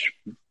that much,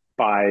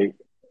 by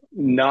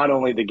not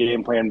only the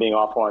game plan being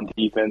awful on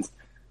defense,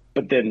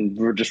 but then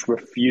we're just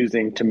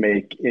refusing to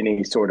make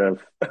any sort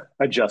of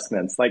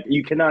adjustments.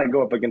 You cannot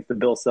go up against the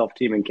Bill Self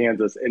team in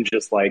Kansas and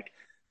just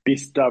be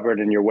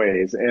stubborn in your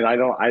ways.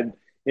 And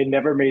it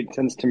never made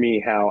sense to me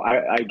how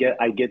I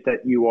get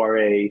that you are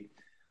a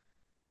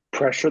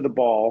pressure the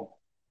ball,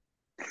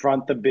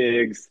 front the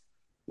bigs,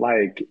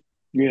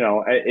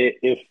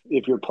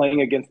 if you're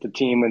playing against a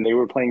team, and they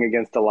were playing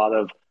against a lot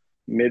of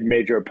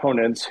mid-major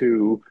opponents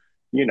who,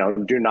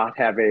 do not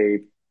have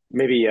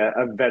maybe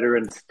a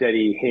veteran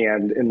steady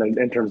hand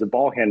in terms of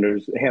ball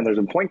handlers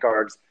and point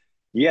guards.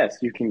 Yes,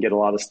 you can get a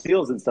lot of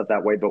steals and stuff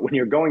that way. But when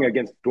you're going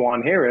against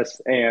Dwan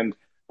Harris and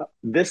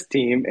this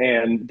team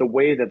and the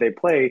way that they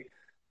play,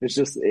 it's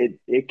just,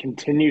 it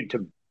continued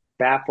to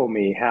baffle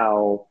me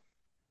how,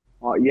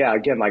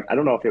 again, I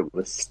don't know if it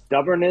was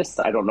stubbornness.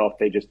 I don't know if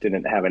they just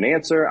didn't have an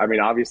answer. I mean,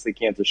 obviously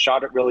Kansas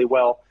shot it really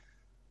well,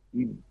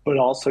 but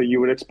also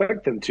you would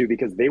expect them to,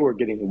 because they were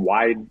getting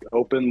wide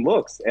open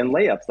looks and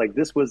layups.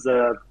 This was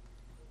I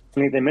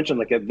think they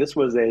mentioned this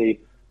was a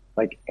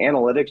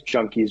analytics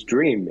junkie's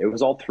dream. It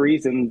was all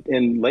threes and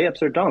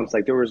layups or dunks.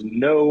 There was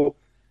no,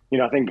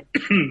 I think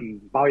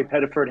Bobby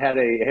Pettiford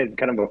had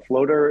kind of a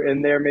floater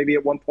in there maybe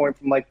at one point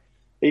from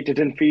 8 to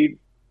 10 feet.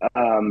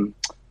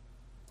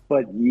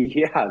 But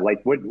yeah,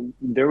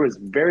 there was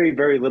very,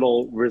 very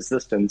little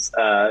resistance.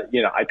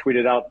 I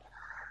tweeted out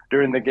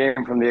during the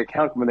game from the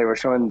account when they were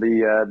showing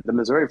the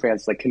Missouri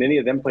fans, can any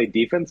of them play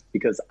defense?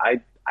 Because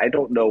I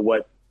don't know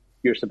what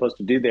you're supposed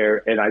to do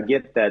there. And I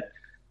get that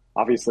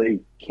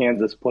obviously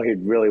Kansas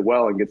played really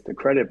well and gets the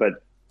credit,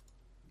 but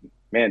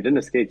man,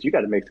 Dennis Gates, you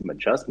got to make some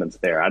adjustments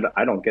there.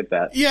 I don't get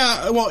that.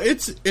 Yeah, well,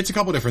 it's a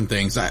couple different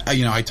things.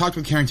 I talked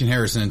with Carrington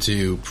Harrison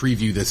to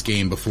preview this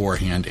game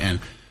beforehand,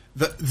 and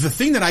the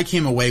thing that I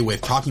came away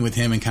with talking with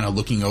him and kind of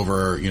looking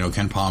over,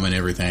 Ken Palm and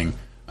everything,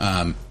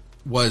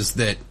 was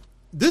that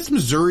this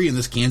Missouri and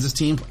this Kansas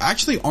team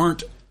actually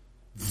aren't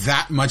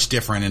that much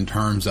different in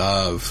terms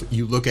of,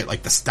 you look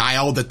at the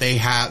style that they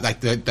have,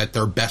 that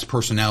their best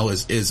personnel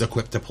is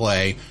equipped to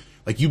play.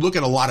 You look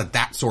at a lot of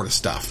that sort of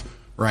stuff,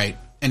 right?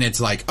 And it's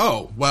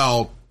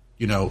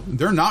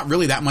they're not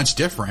really that much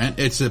different.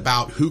 It's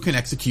about who can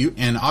execute.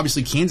 And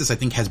obviously Kansas, I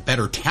think, has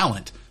better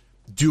talent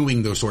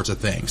doing those sorts of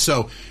things.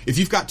 So if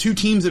you've got two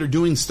teams that are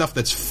doing stuff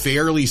that's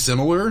fairly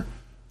similar,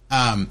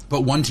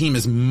 but one team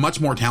is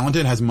much more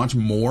talented, has much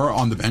more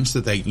on the bench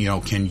that they,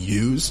 can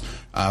use,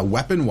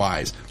 weapon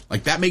wise,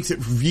 that makes it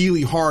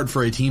really hard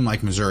for a team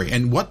like Missouri.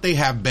 And what they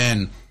have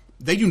been,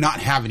 they do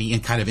not have any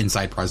kind of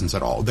inside presence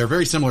at all. They're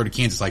very similar to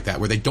Kansas like that,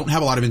 where they don't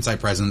have a lot of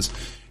inside presence.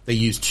 They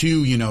use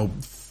two,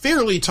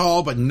 fairly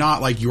tall, but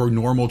not your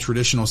normal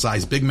traditional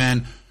size big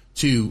men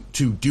to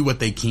do what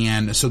they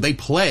can. So they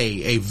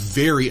play a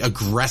very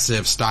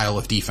aggressive style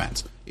of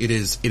defense. It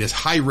is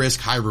high risk,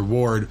 high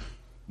reward.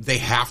 They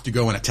have to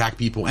go and attack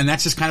people. And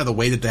that's just kind of the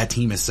way that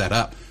team is set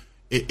up.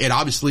 It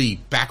obviously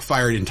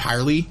backfired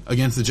entirely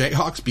against the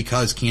Jayhawks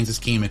because Kansas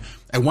came in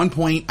at one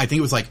point. I think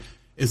it was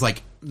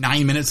like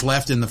 9 minutes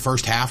left in the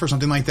first half or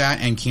something like that.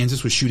 And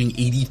Kansas was shooting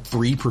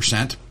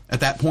 83%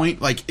 at that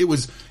point. Like it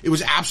was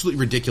absolutely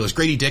ridiculous.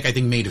 Grady Dick, I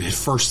think, made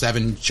his first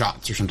 7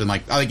 shots or something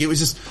like it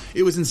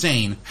was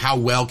insane how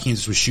well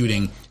Kansas was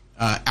shooting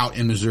out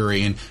in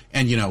Missouri.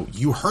 And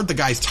you heard the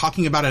guys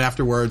talking about it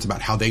afterwards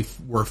about how they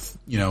were,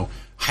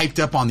 hyped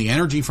up on the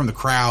energy from the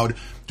crowd.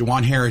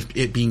 DeJuan Harris,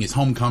 it being his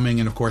homecoming,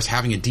 and of course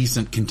having a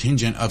decent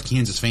contingent of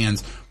Kansas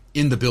fans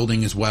in the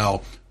building as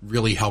well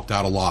really helped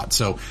out a lot.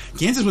 So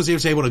Kansas was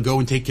able to go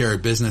and take care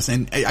of business.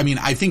 And I mean,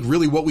 I think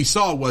really what we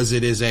saw was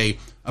it is a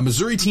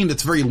Missouri team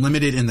that's very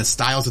limited in the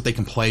styles that they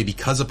can play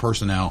because of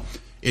personnel.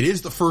 It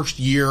is the first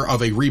year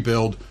of a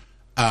rebuild.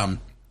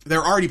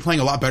 They're already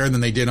playing a lot better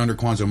than they did under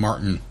Quanzo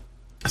Martin.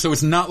 So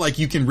it's not like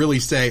you can really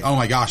say, oh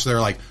my gosh,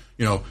 they're like,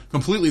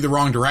 completely the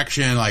wrong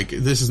direction. Like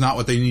this is not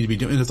what they need to be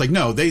doing. And it's like,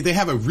 no, they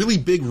have a really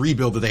big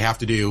rebuild that they have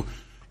to do.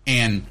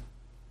 And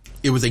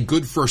it was a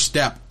good first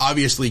step.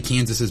 Obviously,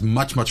 Kansas is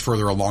much, much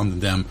further along than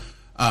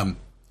them.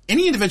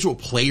 Any individual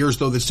players,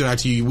 though, that stood out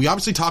to you? We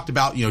obviously talked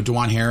about,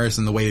 DeJuan Harris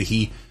and the way that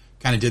he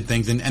kind of did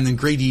things. And then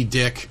Grady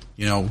Dick,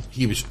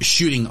 he was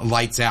shooting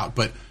lights out.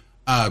 But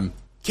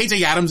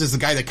KJ Adams is the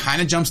guy that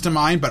kind of jumps to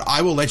mind. But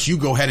I will let you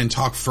go ahead and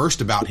talk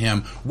first about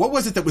him. What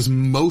was it that was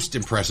most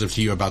impressive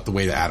to you about the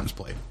way that Adams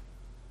played?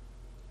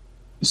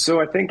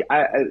 So I think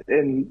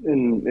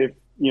if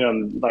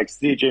like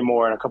CJ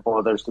Moore and a couple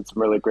others did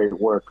some really great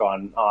work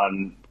on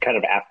kind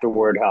of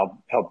afterward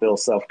how Bill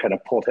Self kind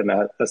of pulled him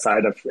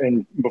aside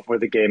before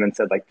the game and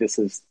said like this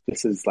is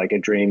like a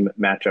dream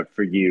matchup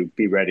for you,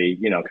 be ready,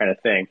 kind of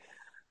thing.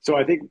 So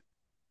I think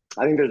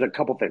there's a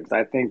couple things.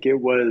 I think it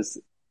was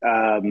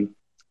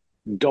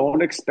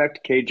don't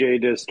expect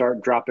KJ to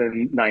start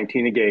dropping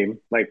 19 a game,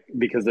 like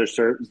because there's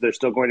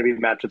still going to be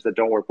matchups that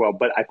don't work well.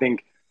 But I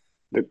think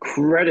the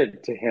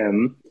credit to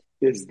him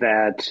is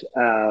that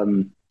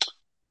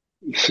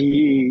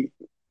he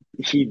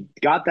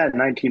got that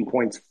 19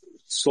 points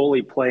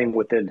solely playing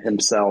within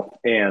himself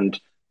and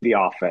the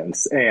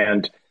offense.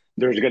 And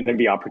there's going to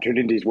be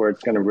opportunities where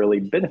it's going to really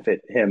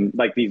benefit him.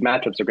 Like these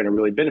matchups are going to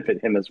really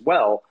benefit him as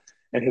well,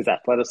 and his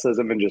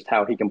athleticism and just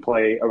how he can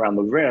play around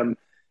the rim.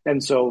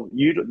 And so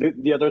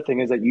the other thing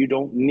is that you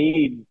don't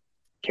need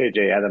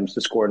KJ Adams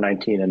to score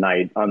 19 a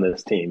night on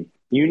this team.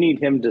 You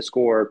need him to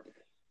score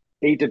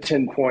 8 to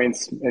 10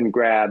 points and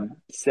grab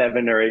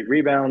 7 or 8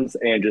 rebounds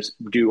and just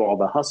do all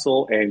the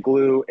hustle and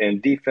glue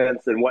and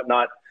defense and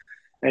whatnot.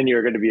 And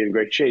you're going to be in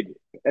great shape.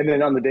 And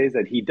then on the days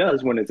that he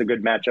does, when it's a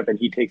good matchup and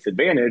he takes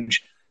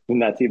advantage, then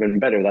that's even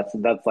better. That's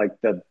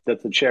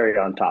a cherry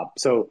on top.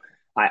 So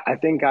I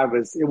think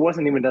it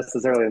wasn't even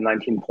necessarily the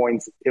 19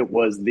 points. It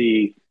was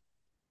the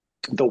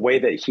way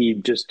that he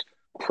just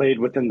played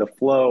within the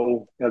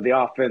flow of the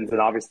offense.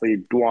 And obviously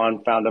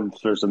Duan found him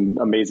for some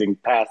amazing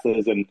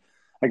passes. And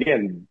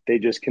again, they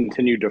just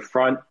continued to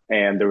front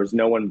and there was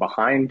no one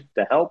behind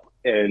to help.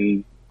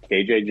 And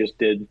KJ just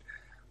did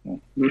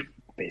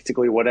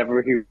basically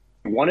whatever he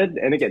wanted.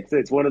 And again,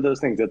 it's one of those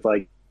things that's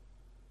like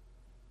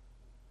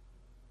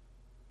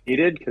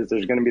needed because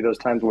there's going to be those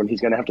times when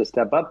he's going to have to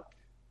step up.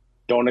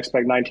 Don't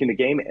expect 19 a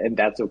game, and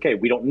that's okay.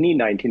 We don't need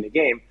 19 a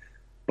game,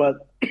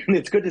 but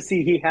it's good to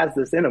see he has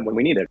this in him when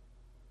we need it.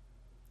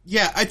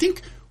 Yeah, I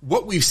think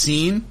what we've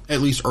seen,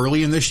 at least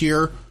early in this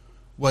year,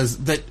 was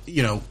that,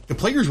 the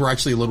players were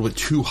actually a little bit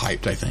too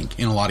hyped, I think,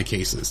 in a lot of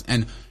cases.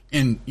 And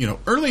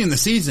early in the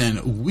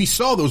season, we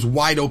saw those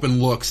wide open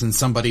looks and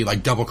somebody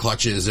like double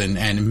clutches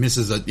and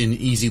misses an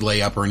easy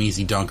layup or an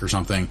easy dunk or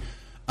something,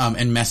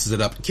 and messes it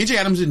up. KJ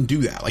Adams didn't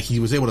do that. Like, he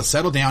was able to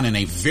settle down in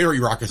a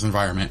very raucous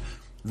environment,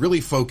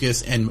 really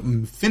focus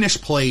and finish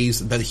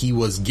plays that he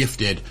was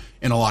gifted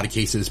in a lot of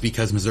cases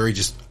because Missouri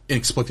just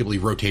inexplicably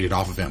rotated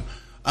off of him.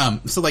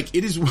 So like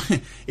it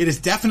is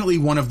definitely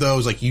one of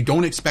those, like, you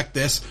don't expect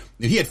this.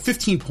 He had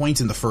 15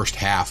 points in the first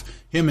half.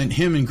 Him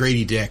and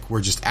Grady Dick were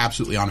just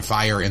absolutely on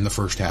fire in the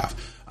first half.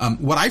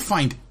 What I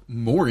find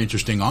more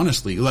interesting,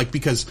 honestly, like,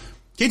 because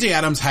KJ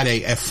Adams had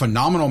a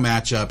phenomenal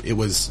matchup. It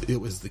was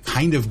the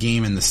kind of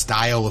game and the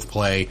style of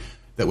play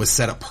that was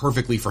set up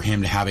perfectly for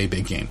him to have a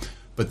big game.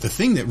 But the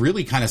thing that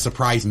really kind of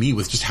surprised me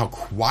was just how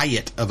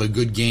quiet of a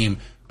good game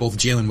both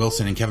Jalen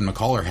Wilson and Kevin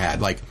McCullough had.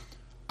 Like,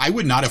 I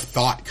would not have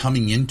thought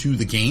coming into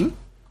the game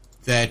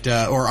that,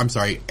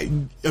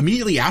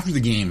 immediately after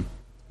the game,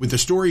 with the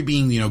story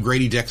being,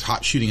 Grady Dick's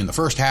hot shooting in the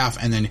first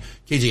half and then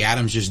KJ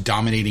Adams just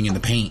dominating in the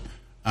paint.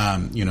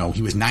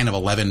 He was 9 of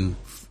 11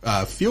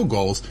 field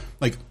goals.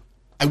 Like,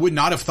 I would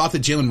not have thought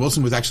that Jalen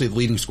Wilson was actually the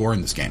leading scorer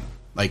in this game.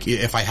 Like,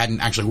 if I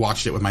hadn't actually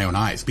watched it with my own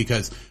eyes,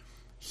 because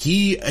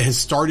he has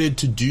started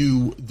to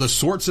do the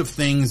sorts of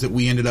things that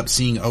we ended up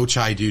seeing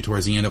Ochai do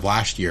towards the end of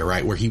last year,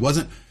 right? Where he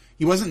wasn't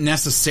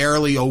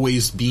necessarily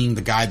always being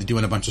the guy that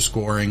doing a bunch of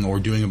scoring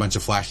or doing a bunch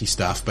of flashy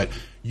stuff, but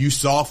you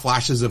saw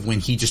flashes of when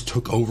he just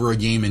took over a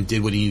game and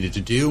did what he needed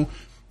to do.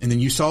 And then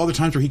you saw other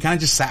times where he kind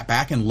of just sat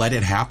back and let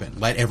it happen,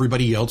 let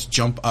everybody else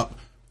jump up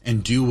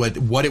and do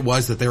what it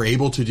was that they're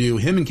able to do.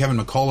 Him and Kevin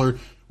McCullough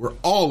were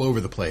all over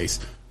the place.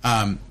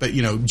 But,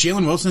 you know,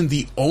 Jalen Wilson,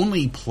 the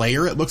only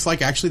player, it looks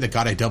like, actually, that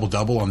got a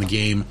double-double on the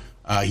game.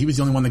 He was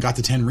the only one that got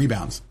to 10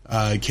 rebounds.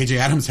 KJ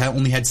Adams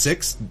only had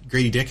 6.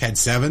 Grady Dick had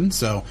 7.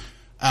 So,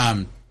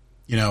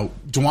 you know,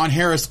 DeJuan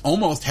Harris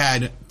almost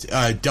had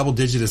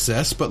double-digit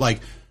assists. But,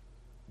 like,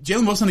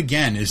 Jalen Wilson,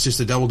 again, is just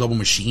a double-double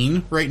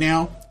machine right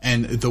now.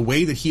 And the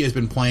way that he has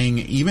been playing,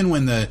 even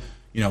when the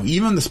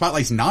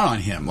spotlight's not on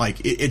him,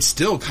 like, it's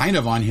still kind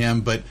of on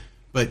him, but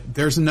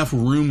there's enough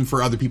room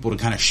for other people to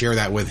kind of share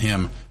that with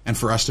him and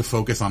for us to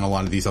focus on a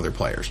lot of these other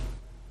players.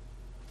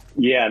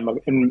 Yeah,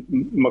 and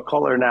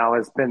McCullough now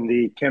has been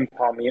the Ken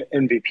Palm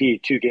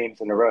MVP 2 games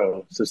in a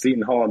row. So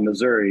Seton Hall in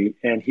Missouri,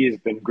 and he has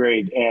been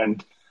great.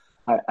 And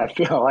I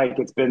feel like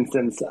it's been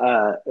since,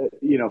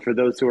 you know, for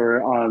those who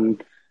are on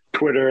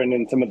Twitter and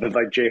in some of the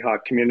like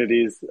Jayhawk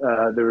communities,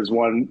 there was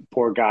one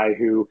poor guy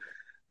who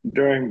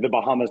during the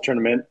Bahamas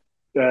tournament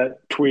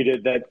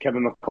tweeted that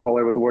Kevin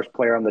McCullough was the worst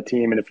player on the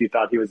team, and if you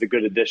thought he was a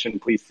good addition,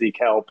 please seek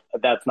help.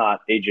 That's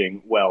not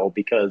aging well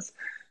because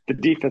the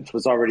defense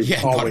was already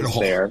always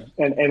there,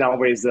 and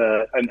always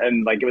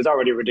and like it was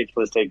already a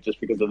ridiculous take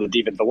just because of the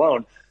defense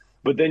alone.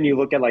 But then you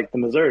look at like the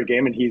Missouri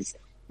game, and he's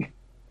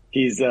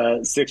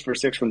 6 for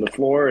 6 from the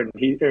floor, and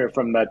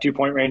from the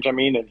 2-point range. I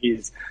mean, and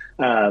he's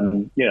 8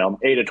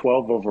 of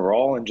 12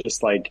 overall, and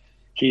just like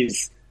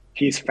he's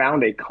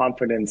found a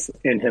confidence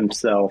in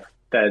himself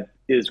that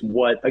is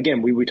what,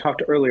 again, we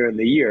talked earlier in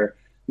the year,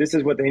 this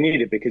is what they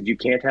needed because you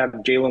can't have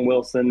Jalen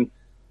Wilson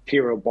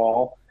hero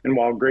ball. And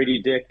while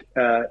Grady Dick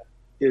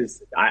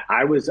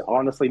I was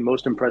honestly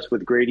most impressed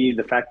with Grady,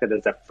 the fact that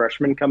as a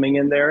freshman coming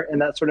in there in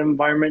that sort of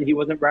environment, he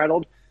wasn't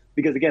rattled.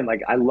 Because again,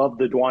 like I love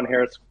the DeJuan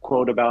Harris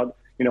quote about,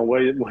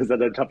 what was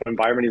that a tough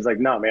environment? He's like,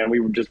 no, man,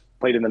 we just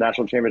played in the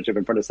national championship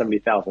in front of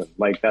 70,000.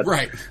 Like that's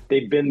right.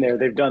 They've been there,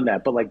 they've done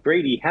that. But like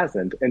Brady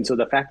hasn't. And so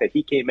the fact that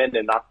he came in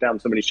and knocked down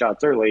so many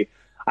shots early,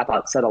 I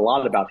thought said a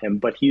lot about him.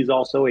 But he's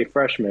also a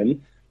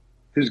freshman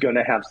who's going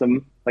to have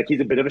some, like he's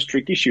a bit of a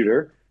streaky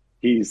shooter.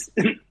 He's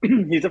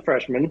a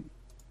freshman.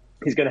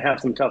 He's going to have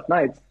some tough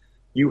nights.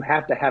 You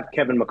have to have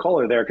Kevin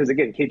McCullough there because,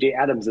 again, KJ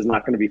Adams is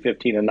not going to be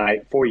 15 a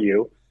night for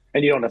you,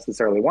 and you don't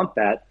necessarily want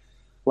that.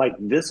 Like,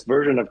 this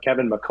version of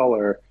Kevin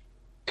McCullough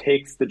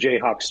takes the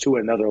Jayhawks to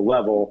another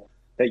level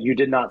that you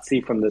did not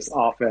see from this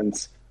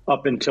offense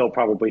up until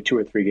probably 2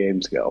 or 3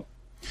 games ago.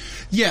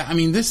 Yeah, I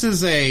mean, this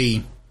is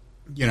I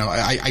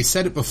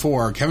said it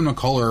before, Kevin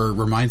McCullough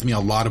reminds me a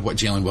lot of what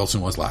Jalen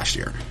Wilson was last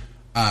year.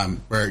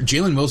 Where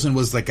Jalen Wilson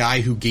was the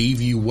guy who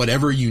gave you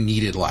whatever you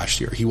needed last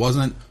year. He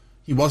wasn't,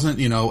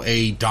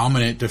 a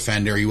dominant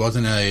defender. He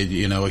wasn't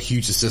a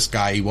huge assist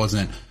guy. He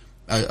wasn't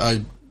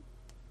a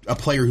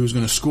player who's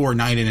going to score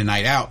night in and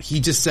night out. He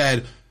just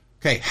said,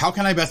 okay, how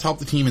can I best help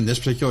the team in this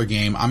particular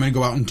game? I'm going to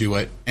go out and do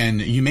it.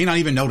 And you may not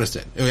even notice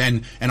it.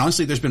 And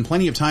honestly, there's been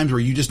plenty of times where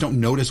you just don't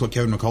notice what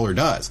Kevin McCullough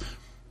does.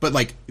 But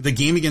like the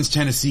game against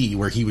Tennessee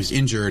where he was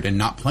injured and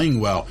not playing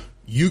well,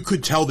 you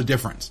could tell the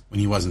difference when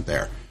he wasn't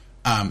there.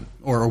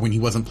 Or when he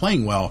wasn't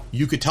playing well,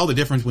 you could tell the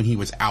difference when he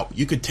was out.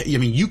 You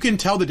can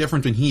tell the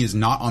difference when he is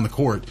not on the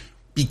court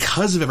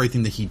because of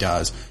everything that he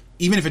does,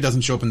 even if it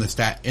doesn't show up in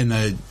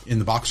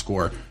the box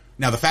score.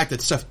 Now, the fact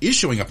that stuff is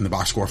showing up in the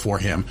box score for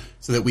him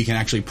so that we can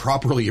actually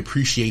properly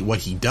appreciate what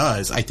he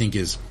does, I think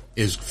is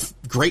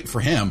great for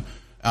him.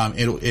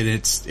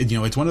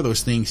 It's one of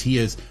those things. He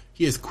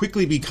is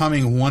quickly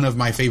becoming one of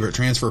my favorite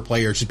transfer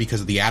players just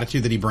because of the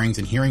attitude that he brings,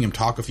 and hearing him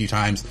talk a few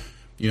times,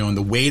 and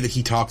the way that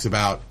he talks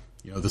about,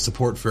 the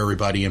support for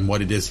everybody and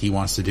what it is he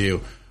wants to do.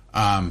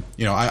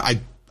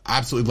 I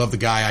absolutely love the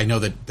guy. I know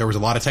that there was a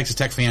lot of Texas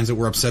Tech fans that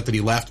were upset that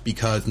he left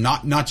because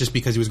not just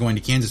because he was going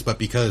to Kansas, but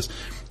because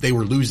they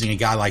were losing a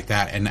guy like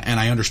that. And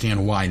I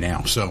understand why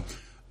now. So,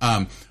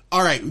 all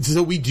right.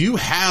 So we do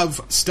have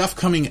stuff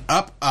coming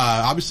up.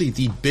 Obviously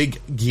the big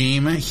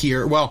game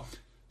here. Well,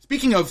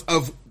 speaking of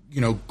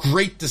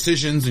great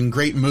decisions and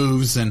great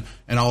moves and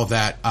all of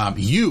that,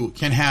 you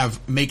can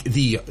make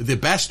the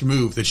best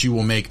move that you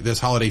will make this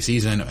holiday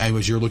season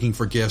as you're looking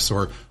for gifts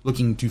or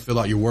looking to fill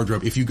out your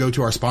wardrobe. If you go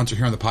to our sponsor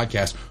here on the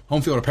podcast,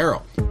 Home Field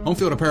Apparel. Home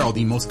Field Apparel,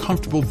 the most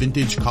comfortable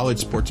vintage college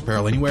sports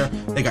apparel anywhere.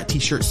 They got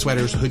t-shirts,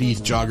 sweaters, hoodies,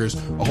 joggers,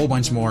 a whole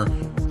bunch more.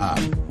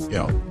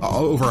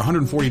 Over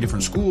 140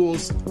 different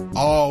schools,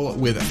 all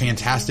with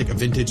fantastic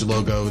vintage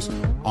logos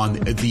on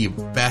the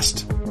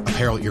best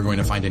apparel you're going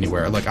to find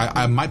anywhere. Like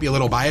I might be a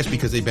little biased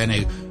because they've been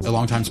a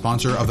longtime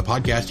sponsor of the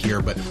podcast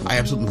here, but I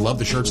absolutely love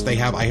the shirts they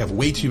have. I have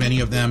way too many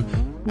of them,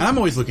 and I'm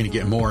always looking to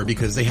get more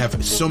because they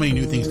have so many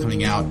new things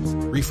coming out,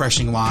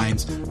 refreshing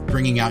lines,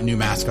 bringing out new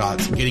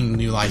mascots, getting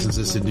new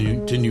licenses to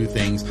new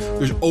things.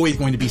 There's always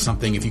going to be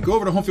something. If you go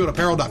over to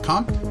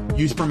homefieldapparel.com,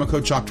 use promo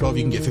code CHALK12,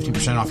 you can get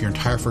 15% off your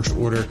entire first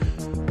order.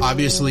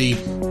 Obviously,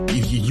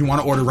 you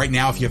want to order right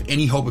now if you have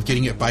any hope of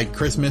getting it by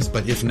Christmas,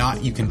 but if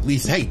not, you can at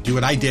least, do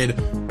what I did.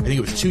 I think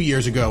it was 2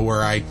 years ago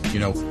where I,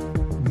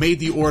 made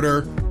the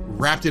order,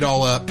 wrapped it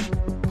all up,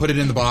 put it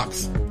in the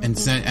box, and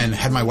and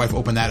had my wife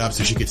open that up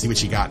so she could see what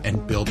she got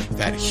and build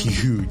that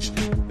huge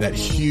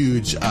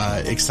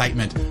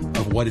excitement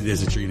of what it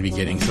is that you're going to be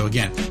getting. So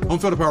again,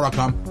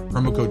 homefieldapparel.com,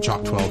 promo code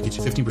CHALK12 gets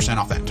you 15%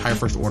 off that entire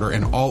first order,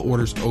 and all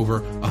orders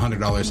over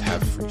 $100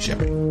 have free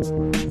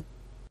shipping.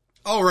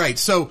 All right,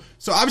 so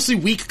obviously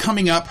week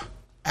coming up,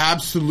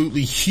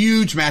 absolutely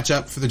huge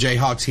matchup for the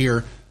Jayhawks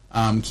here.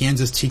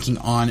 Kansas taking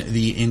on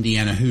the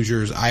Indiana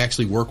Hoosiers. I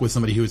actually work with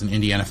somebody who is an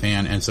Indiana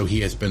fan, and so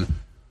he has been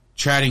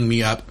chatting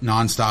me up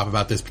nonstop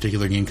about this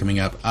particular game coming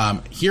up.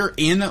 Here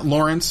in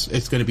Lawrence,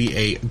 it's going to be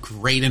a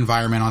great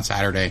environment on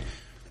Saturday.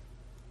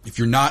 If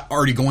you're not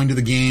already going to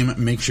the game,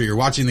 make sure you're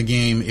watching the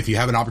game. If you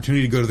have an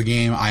opportunity to go to the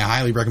game, I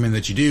highly recommend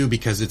that you do,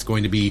 because it's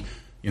going to be,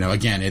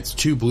 again, it's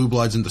two blue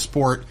bloods in the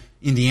sport.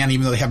 Indiana,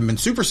 even though they haven't been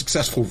super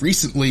successful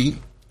recently,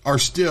 are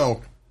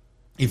still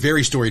a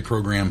very storied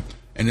program.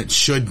 And it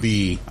should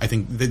be, I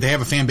think, they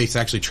have a fan base that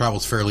actually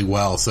travels fairly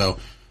well. So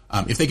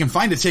if they can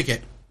find a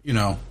ticket,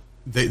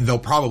 they'll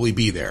probably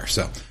be there.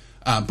 So,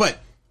 but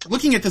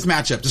looking at this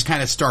matchup, just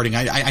kind of starting,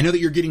 I know that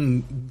you're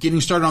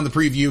getting started on the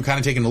preview, kind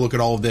of taking a look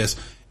at all of this.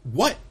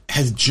 What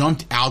has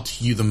jumped out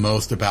to you the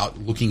most about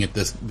looking at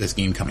this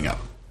game coming up?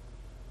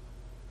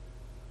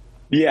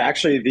 Yeah,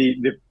 actually,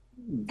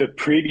 the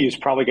preview is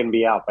probably going to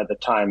be out by the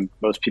time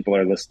most people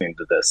are listening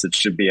to this. It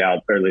should be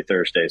out early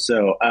Thursday.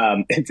 So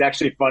it's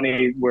actually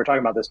funny we're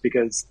talking about this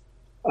because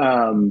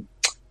you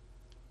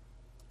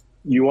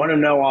want to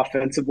know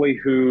offensively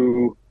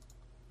who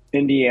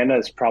Indiana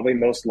is probably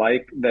most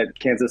like that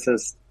Kansas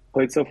has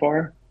played so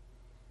far?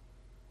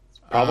 It's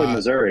probably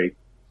Missouri.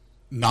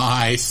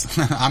 Nice.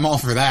 I'm all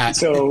for that.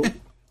 So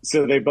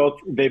they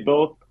both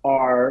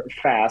are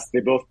fast.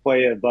 They both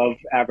play above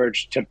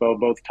average tempo,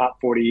 both top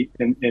 40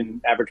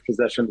 in average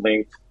possession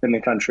length in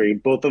the country.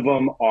 Both of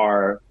them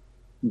are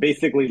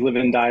basically live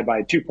and die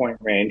by 2-point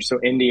range. So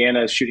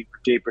Indiana is shooting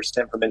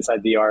 58% from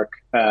inside the arc,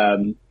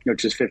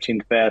 which is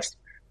 15th best.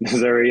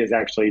 Missouri is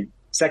actually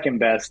second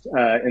best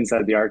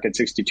inside the arc at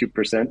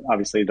 62%.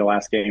 Obviously, the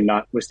last game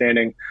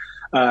notwithstanding.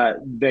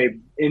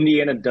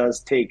 Indiana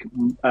does take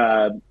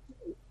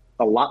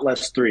a lot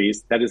less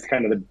threes. That is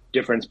kind of the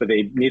difference, but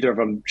neither of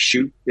them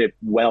shoot it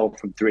well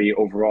from three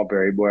overall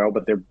very well,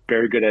 but they're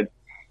very good at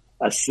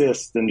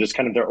assists and just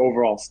kind of their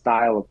overall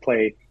style of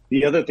play.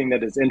 The other thing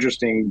that is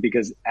interesting,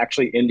 because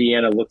actually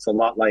Indiana looks a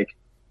lot like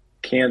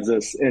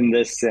Kansas in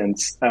this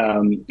sense,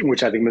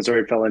 which I think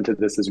Missouri fell into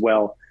this as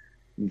well.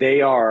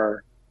 They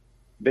are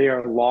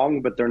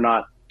long, but they're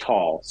not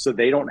tall. So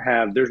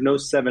there's no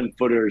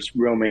 7-footers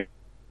roaming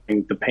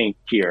the paint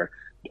here.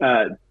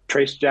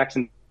 Trace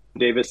Jackson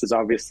Davis is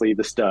obviously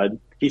the stud.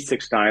 He's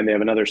 6'9". They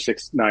have another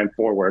 6'9"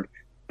 forward.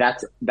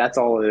 That's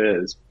all it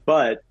is.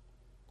 But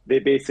they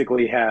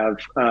basically have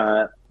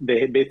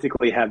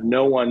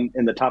no one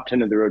in the top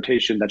 10 of the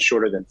rotation that's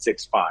shorter than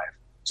 6'5".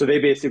 So they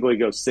basically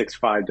go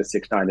 6'5" to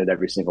 6'9" at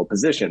every single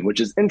position, which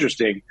is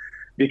interesting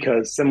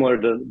because similar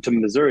to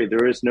Missouri,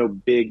 there is no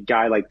big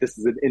guy. Like, this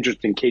is an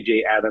interesting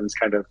KJ Adams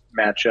kind of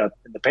matchup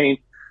in the paint.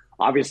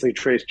 Obviously,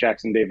 Trace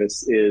Jackson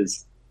Davis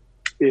is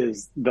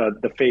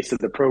the face of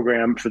the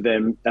program for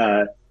them.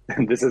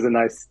 This is a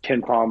nice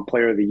Ken Palm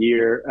Player of the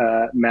Year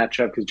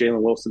matchup because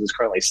Jalen Wilson is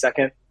currently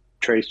second.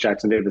 Trace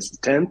Jackson Davis is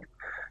 10th.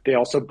 They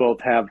also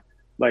both have,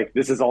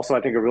 this is also,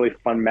 I think, a really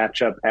fun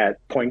matchup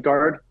at point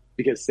guard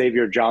because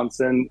Xavier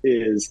Johnson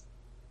is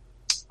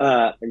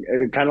kind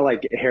of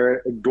like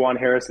Dwan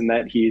Harris in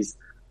that he's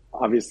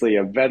obviously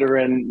a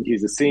veteran.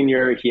 He's a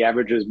senior. He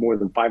averages more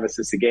than 5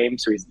 assists a game,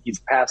 so he's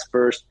pass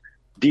first.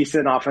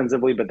 Decent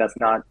offensively, but that's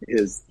not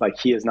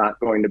he is not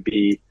going to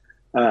be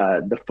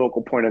the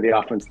focal point of the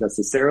offense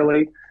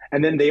necessarily.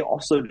 And then they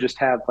also just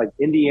have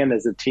Indiana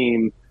as a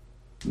team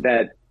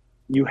that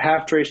you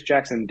have Trace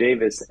Jackson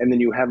Davis, and then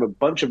you have a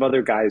bunch of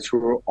other guys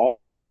who are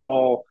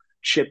all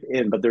chip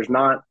in, but there's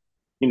not,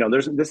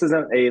 this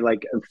isn't a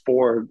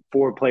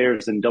four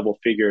players in double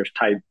figures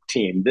type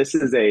team. This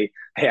is they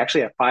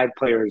actually have 5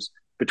 players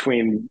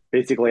between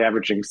basically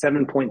averaging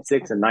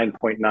 7.6 and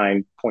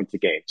 9.9 points a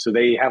game. So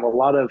they have a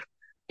lot of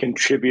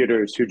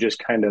contributors who just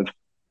kind of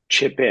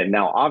chip in.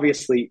 Now,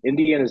 obviously,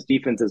 Indiana's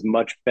defense is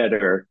much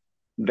better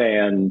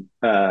than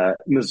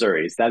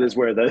Missouri's. That is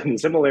where the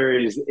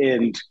similarities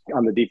end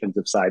on the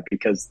defensive side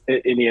because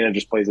Indiana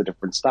just plays a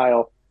different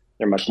style.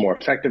 They're much more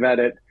effective at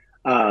it.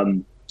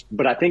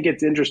 But I think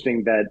it's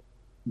interesting that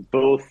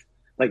both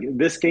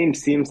this game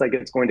seems like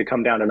it's going to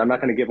come down, and I'm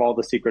not going to give all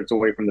the secrets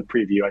away from the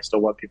preview. I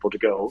still want people to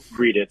go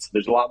read it. So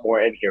there's a lot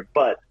more in here.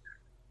 But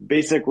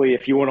basically,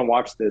 if you want to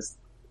watch this,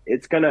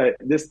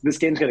 this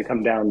game's gonna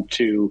come down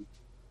to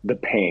the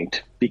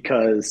paint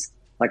because,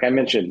 like I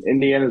mentioned,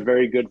 Indiana is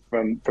very good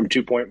from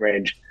 2-point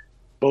range.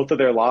 Both of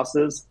their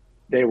losses,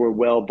 they were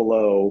well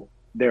below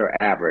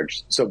their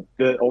average. So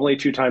the only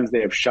 2 times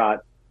they have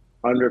shot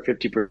under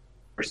 50%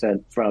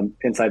 from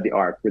inside the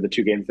arc were the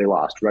 2 games they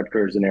lost,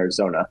 Rutgers and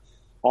Arizona.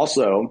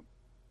 Also,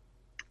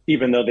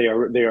 even though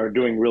they are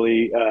doing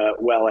really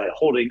well at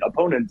holding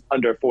opponents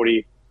under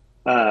 40.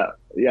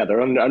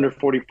 They're under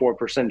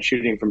 44%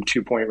 shooting from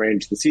 2-point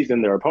range this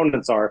season. Their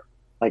opponents are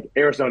like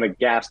Arizona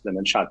gassed them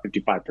and shot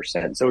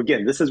 55%. So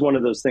again, this is one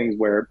of those things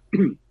where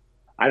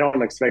I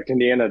don't expect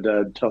Indiana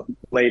to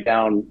lay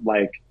down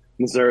like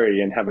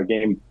Missouri and have a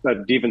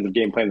defensive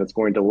game plan that's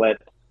going to let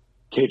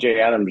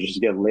KJ Adams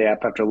just get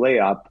layup after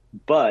layup.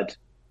 But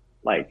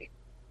like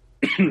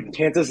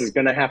Kansas is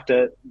going to have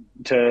to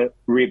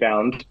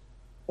rebound,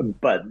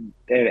 but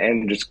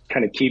and just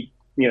kind of keep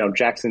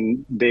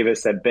Jackson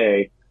Davis at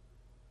bay.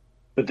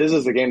 But this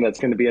is a game that's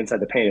going to be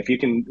inside the paint.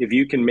 If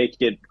you can make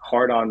it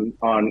hard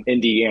on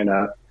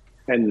Indiana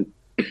and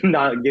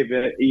not give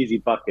it easy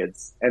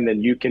buckets, and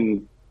then you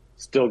can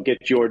still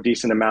get your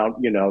decent amount,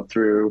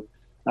 through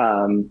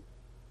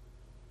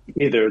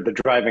either the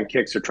drive and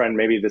kicks or trying.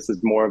 Maybe this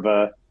is more of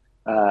a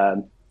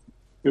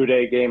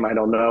Uday game. I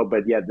don't know,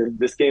 but yeah,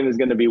 this game is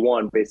going to be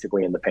won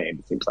basically in the paint.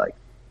 It seems like.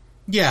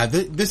 Yeah,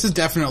 this is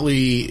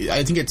definitely.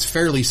 I think it's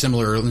fairly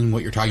similar in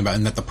what you're talking about,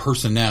 in that the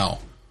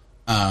personnel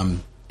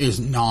is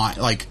not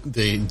like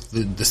the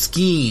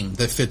scheme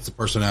that fits the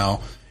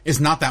personnel is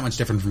not that much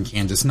different from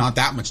Kansas, not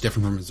that much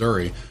different from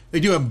Missouri. They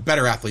do have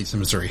better athletes than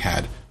Missouri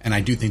had, and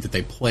I do think that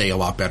they play a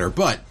lot better.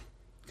 But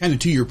kind of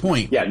to your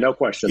point, yeah, no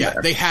question. Yeah,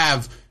 there.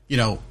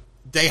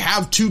 They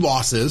have 2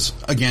 losses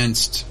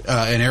against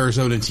an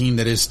Arizona team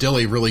that is still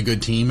a really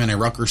good team, and a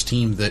Rutgers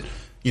team that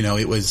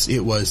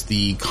it was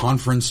the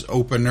conference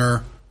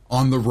opener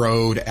on the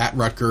road at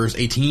Rutgers,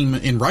 a team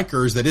in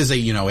Rutgers that is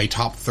a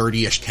top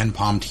 30-ish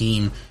KenPom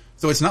team.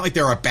 So it's not like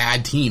they're a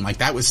bad team. Like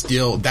that was a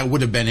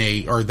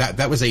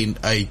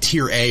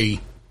tier A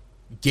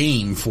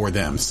game for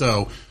them.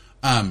 So,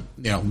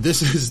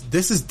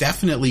 this is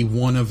definitely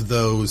one of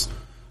those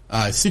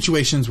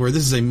situations where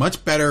this is a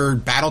much better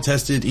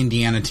battle-tested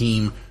Indiana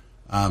team.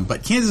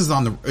 But Kansas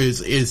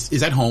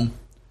is at home.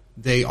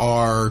 They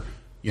are,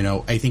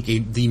 I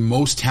think the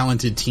most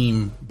talented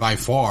team by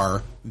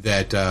far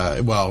that,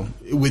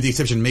 with the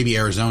exception maybe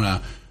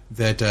Arizona,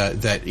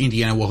 that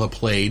Indiana will have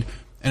played.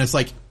 And it's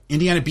like,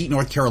 Indiana beat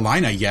North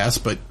Carolina, yes,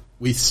 but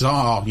we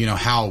saw,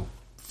 how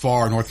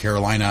far North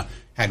Carolina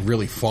had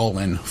really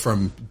fallen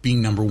from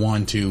being number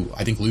 1 to,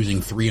 I think,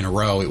 losing 3 in a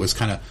row. It was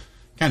kind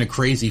of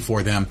crazy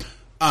for them.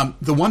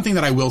 The one thing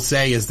that I will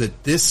say is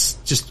that this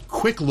just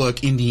quick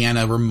look,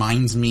 Indiana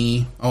reminds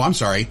me. Oh, I'm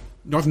sorry,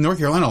 North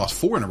Carolina lost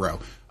 4 in a row.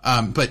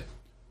 But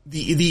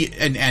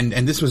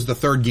and this was the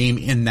 3rd game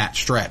in that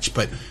stretch.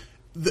 But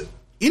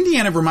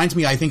Indiana reminds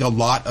me, I think, a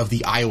lot of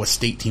the Iowa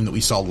State team that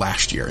we saw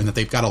last year, in that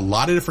they've got a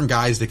lot of different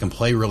guys that can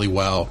play really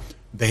well.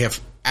 They have,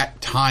 at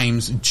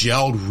times,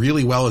 gelled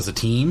really well as a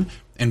team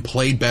and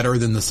played better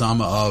than the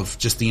sum of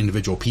just the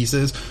individual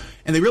pieces.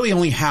 And they really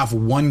only have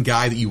one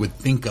guy that you would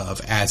think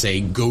of as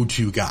a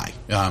go-to guy,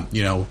 in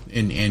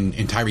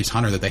Tyrese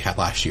Hunter that they had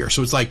last year.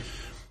 So it's like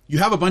you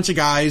have a bunch of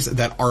guys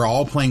that are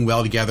all playing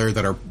well together,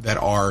 that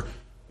are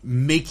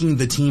making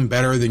the team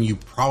better than you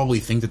probably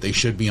think that they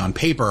should be on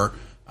paper.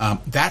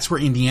 That's where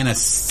Indiana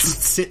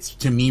sits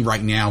to me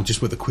right now,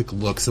 just with a quick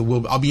look.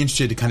 So I'll be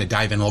interested to kind of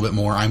dive in a little bit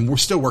more. We're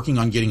still working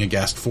on getting a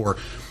guest for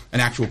an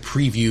actual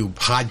preview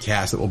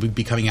podcast that will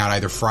be coming out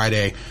either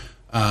Friday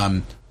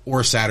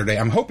or Saturday.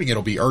 I'm hoping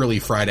it'll be early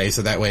Friday,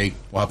 so that way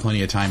we'll have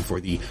plenty of time for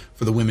the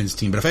women's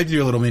team. But if I have to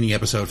do a little mini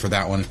episode for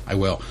that one, I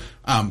will.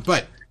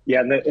 But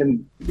yeah,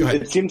 and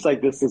it seems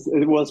like this is,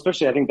 well,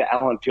 especially I think the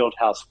Allen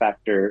Fieldhouse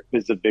factor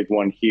is a big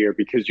one here,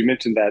 because you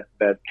mentioned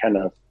that kind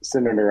of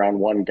centered around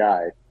one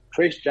guy.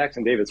 Trace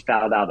Jackson Davis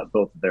fouled out at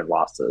both of their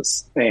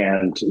losses,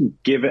 and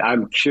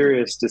I'm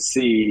curious to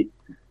see,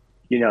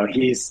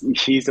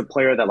 he's a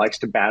player that likes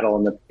to battle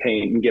in the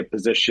paint and get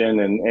position,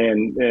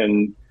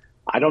 and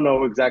I don't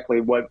know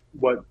exactly what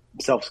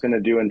Self's going to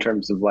do in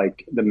terms of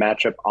like the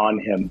matchup on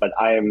him, but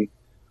I'm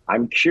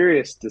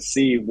curious to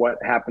see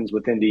what happens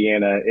with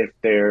Indiana if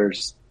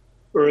there's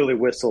early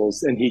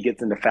whistles and he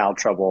gets into foul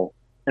trouble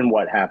and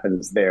what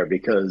happens there,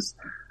 because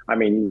I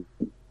mean,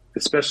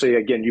 especially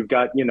again, you've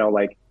got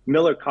like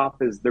Miller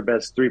Kopp is their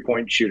best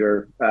 3-point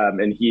shooter,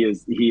 and he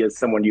is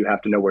someone you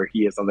have to know where he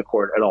is on the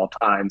court at all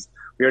times.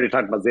 We already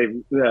talked about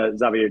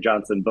Xavier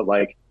Johnson, but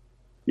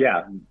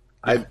I'm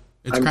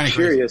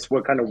curious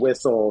what kind of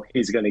whistle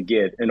he's going to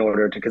get in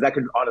order to, because that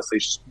could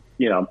honestly,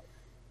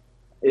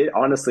 it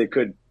honestly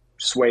could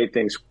sway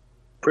things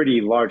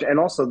pretty large. And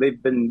also, they've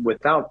been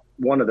without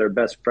one of their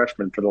best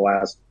freshmen for the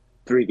last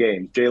 3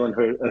 games. Jalen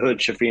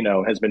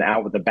Hood-Schifino has been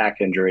out with a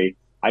back injury.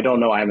 I don't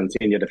know. I haven't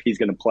seen yet if he's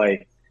going to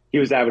play. He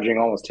was averaging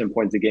almost 10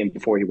 points a game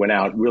before he went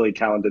out. Really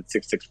talented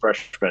 6'6"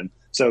 freshman.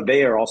 So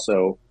they are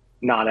also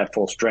not at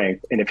full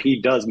strength. And if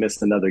he does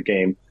miss another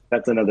game,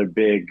 that's another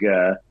big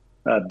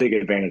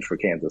advantage for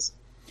Kansas.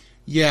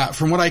 Yeah,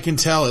 from what I can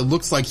tell, it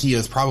looks like he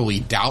is probably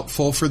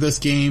doubtful for this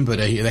game, but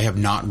they have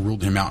not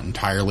ruled him out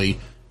entirely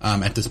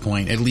at this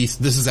point. At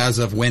least this is as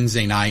of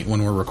Wednesday night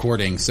when we're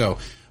recording. So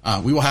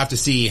we will have to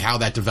see how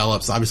that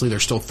develops. Obviously,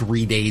 there's still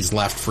 3 days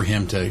left for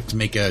him to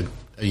make a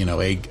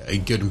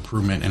good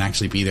improvement and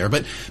actually be there.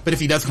 But if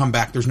he does come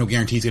back, there's no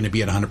guarantee he's going to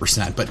be at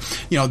 100%. But,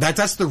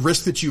 that's the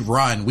risk that you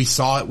run. We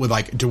saw it with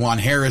like DeJuan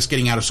Harris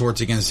getting out of sorts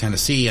against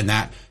Tennessee, and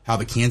how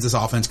the Kansas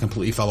offense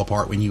completely fell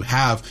apart when you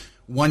have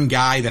one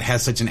guy that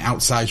has such an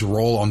outsized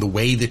role on the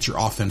way that your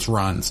offense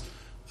runs,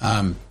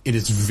 it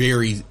is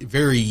very,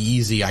 very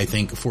easy, I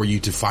think, for you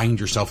to find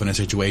yourself in a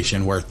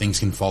situation where things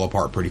can fall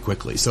apart pretty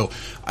quickly. So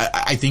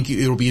I think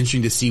it'll be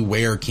interesting to see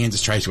where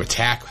Kansas tries to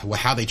attack,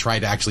 how they try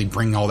to actually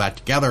bring all that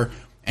together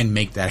and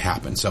make that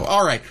happen. So,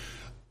 all right,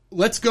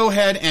 let's go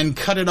ahead and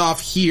cut it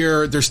off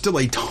here. There's still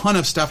a ton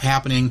of stuff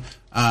happening.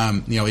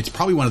 It's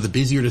probably one of the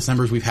busier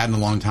Decembers we've had in a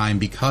long time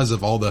because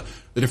of all the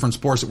different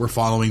sports that we're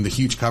following, the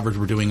huge coverage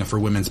we're doing for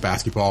women's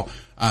basketball.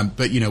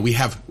 But we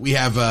have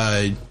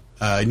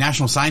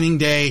National Signing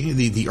Day,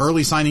 the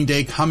early signing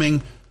day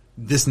coming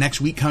this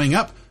next week coming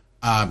up.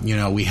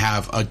 We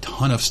have a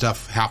ton of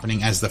stuff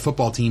happening as the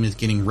football team is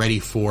getting ready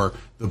for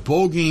the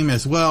bowl game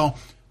as well.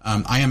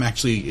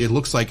 It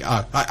looks like,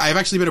 I've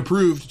actually been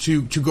approved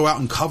to go out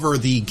and cover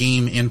the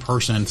game in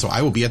person. So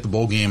I will be at the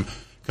bowl game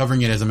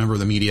covering it as a member of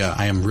the media.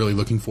 I am really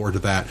looking forward to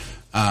that.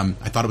 I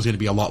thought it was going to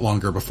be a lot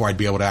longer before I'd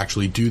be able to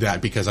actually do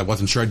that because I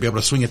wasn't sure I'd be able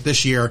to swing it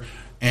this year,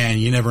 and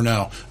you never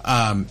know.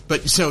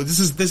 But so this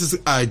is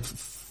a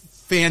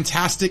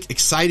fantastic,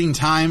 exciting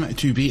time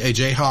to be a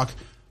Jayhawk.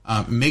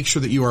 Make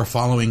sure that you are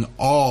following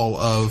all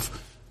of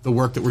the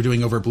work that we're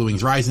doing over at Blue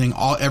Wings Rising,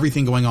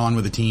 everything going on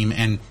with the team.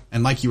 And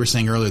like you were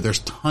saying earlier, there's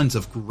tons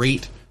of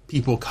great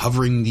people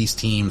covering these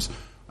teams.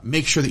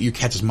 Make sure that you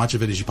catch as much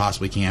of it as you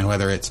possibly can,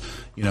 whether it's,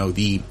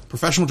 the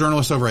professional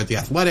journalists over at The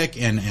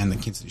Athletic and the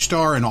Kansas City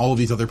Star and all of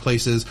these other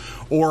places,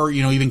 or,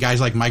 even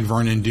guys like Mike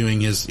Vernon doing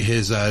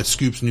his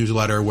Scoops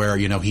newsletter where,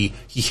 he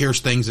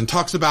hears things and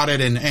talks about it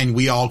and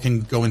we all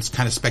can go and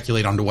kind of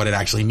speculate onto what it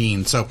actually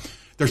means. So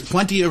there's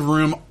plenty of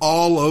room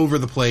all over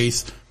the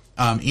place,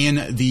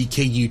 in the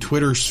KU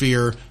Twitter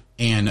sphere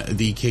and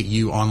the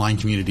KU online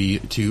community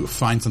to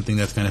find something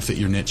that's going to fit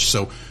your niche.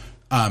 So,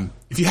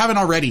 if you haven't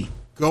already,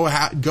 go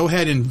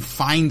ahead and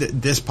find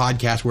this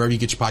podcast wherever you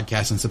get your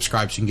podcasts and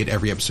subscribe so you can get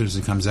every episode as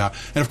it comes out.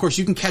 And of course,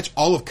 you can catch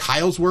all of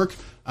Kyle's work.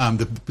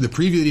 The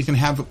preview that he's going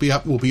to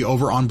have will be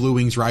over on Blue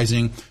Wings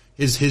Rising.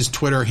 His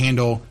Twitter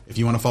handle, if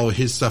you want to follow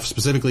his stuff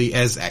specifically,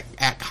 is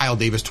at Kyle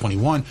Davis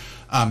 21.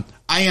 I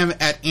am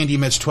at Andy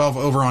Mitch 12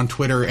 over on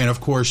Twitter, and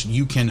of course,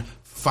 you can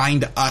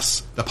find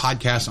us, the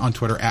podcast, on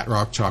Twitter at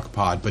Rock Chalk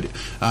Pod. But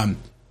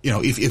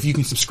if you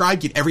can subscribe,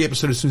 get every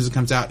episode as soon as it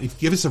comes out.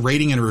 Give us a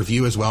rating and a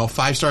review as well.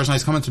 5 stars,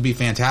 nice comments would be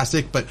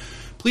fantastic. But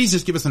please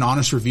just give us an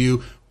honest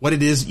review, what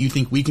it is you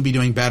think we can be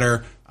doing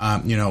better,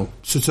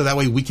 so that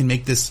way we can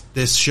make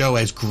this show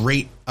as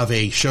great of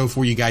a show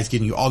for you guys,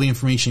 getting you all the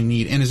information you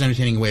need in as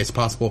entertaining a way as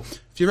possible.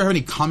 If you ever have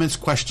any comments,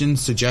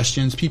 questions,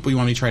 suggestions, people you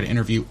want me to try to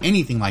interview,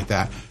 anything like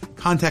that,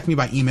 contact me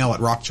by email at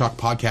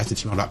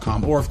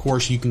rockchalkpodcast@gmail.com. Or, of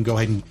course, you can go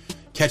ahead and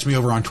catch me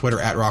over on Twitter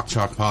at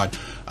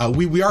RockChalkPod.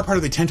 We are part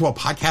of the 1012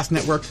 Podcast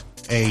Network,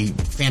 a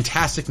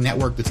fantastic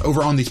network that's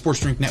over on the Sports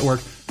Drink Network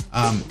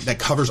that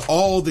covers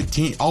all the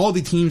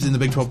teams in the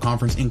Big 12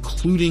 Conference,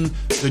 including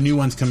the new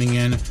ones coming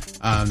in.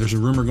 There's a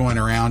rumor going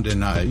around,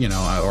 and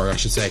or I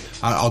should say,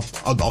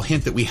 I'll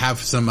hint that we have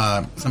some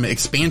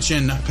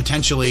expansion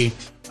potentially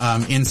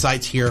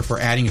insights here for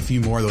adding a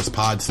few more of those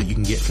pods so you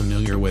can get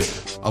familiar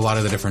with a lot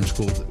of the different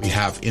schools that we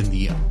have in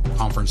the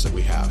conference that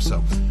we have.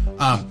 So,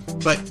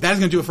 but that is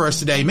going to do it for us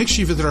today. Make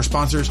sure you visit our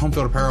sponsors, Home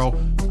Field Apparel,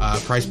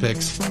 Prize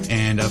Picks,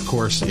 and of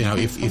course,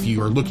 if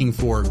you are looking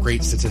for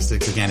great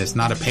statistics, again, it's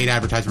not a paid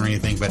advertisement or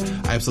anything, but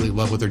I absolutely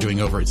love what they're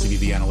doing over at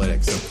CVV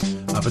Analytics.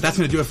 So, but that's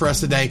going to do it for us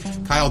today.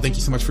 Kyle, thank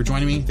you so much for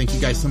joining me. Thank you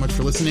guys so much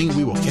for listening.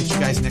 We will catch you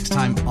guys next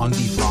time on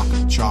the Rock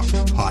Chalk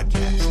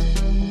Podcast.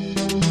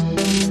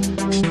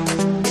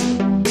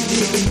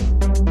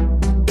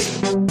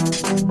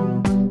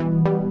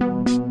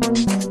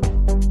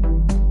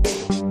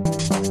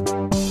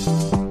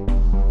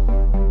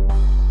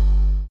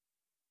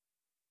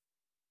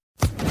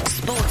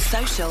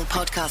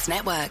 Podcast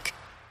Network.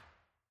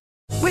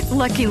 With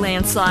Lucky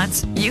Land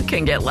Slots, you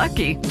can get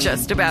lucky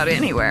just about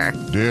anywhere.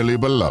 Dearly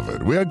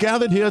beloved, we are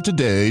gathered here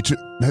today to...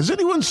 Has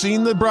anyone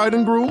seen the bride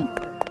and groom?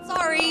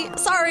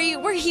 Sorry,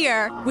 we're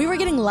here. We were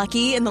getting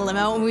lucky in the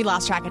limo and we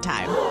lost track of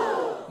time.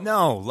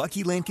 No,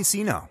 Lucky Land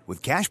Casino,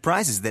 with cash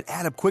prizes that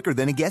add up quicker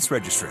than a guest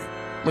registry.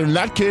 In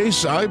that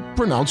case, I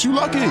pronounce you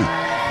lucky.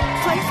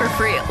 Play for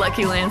free at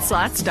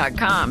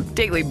LuckyLandSlots.com.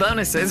 Daily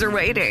bonuses are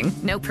waiting.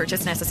 No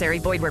purchase necessary.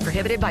 Void where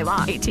prohibited by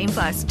law.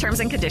 18+. Terms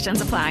and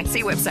conditions apply.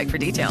 See website for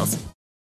details.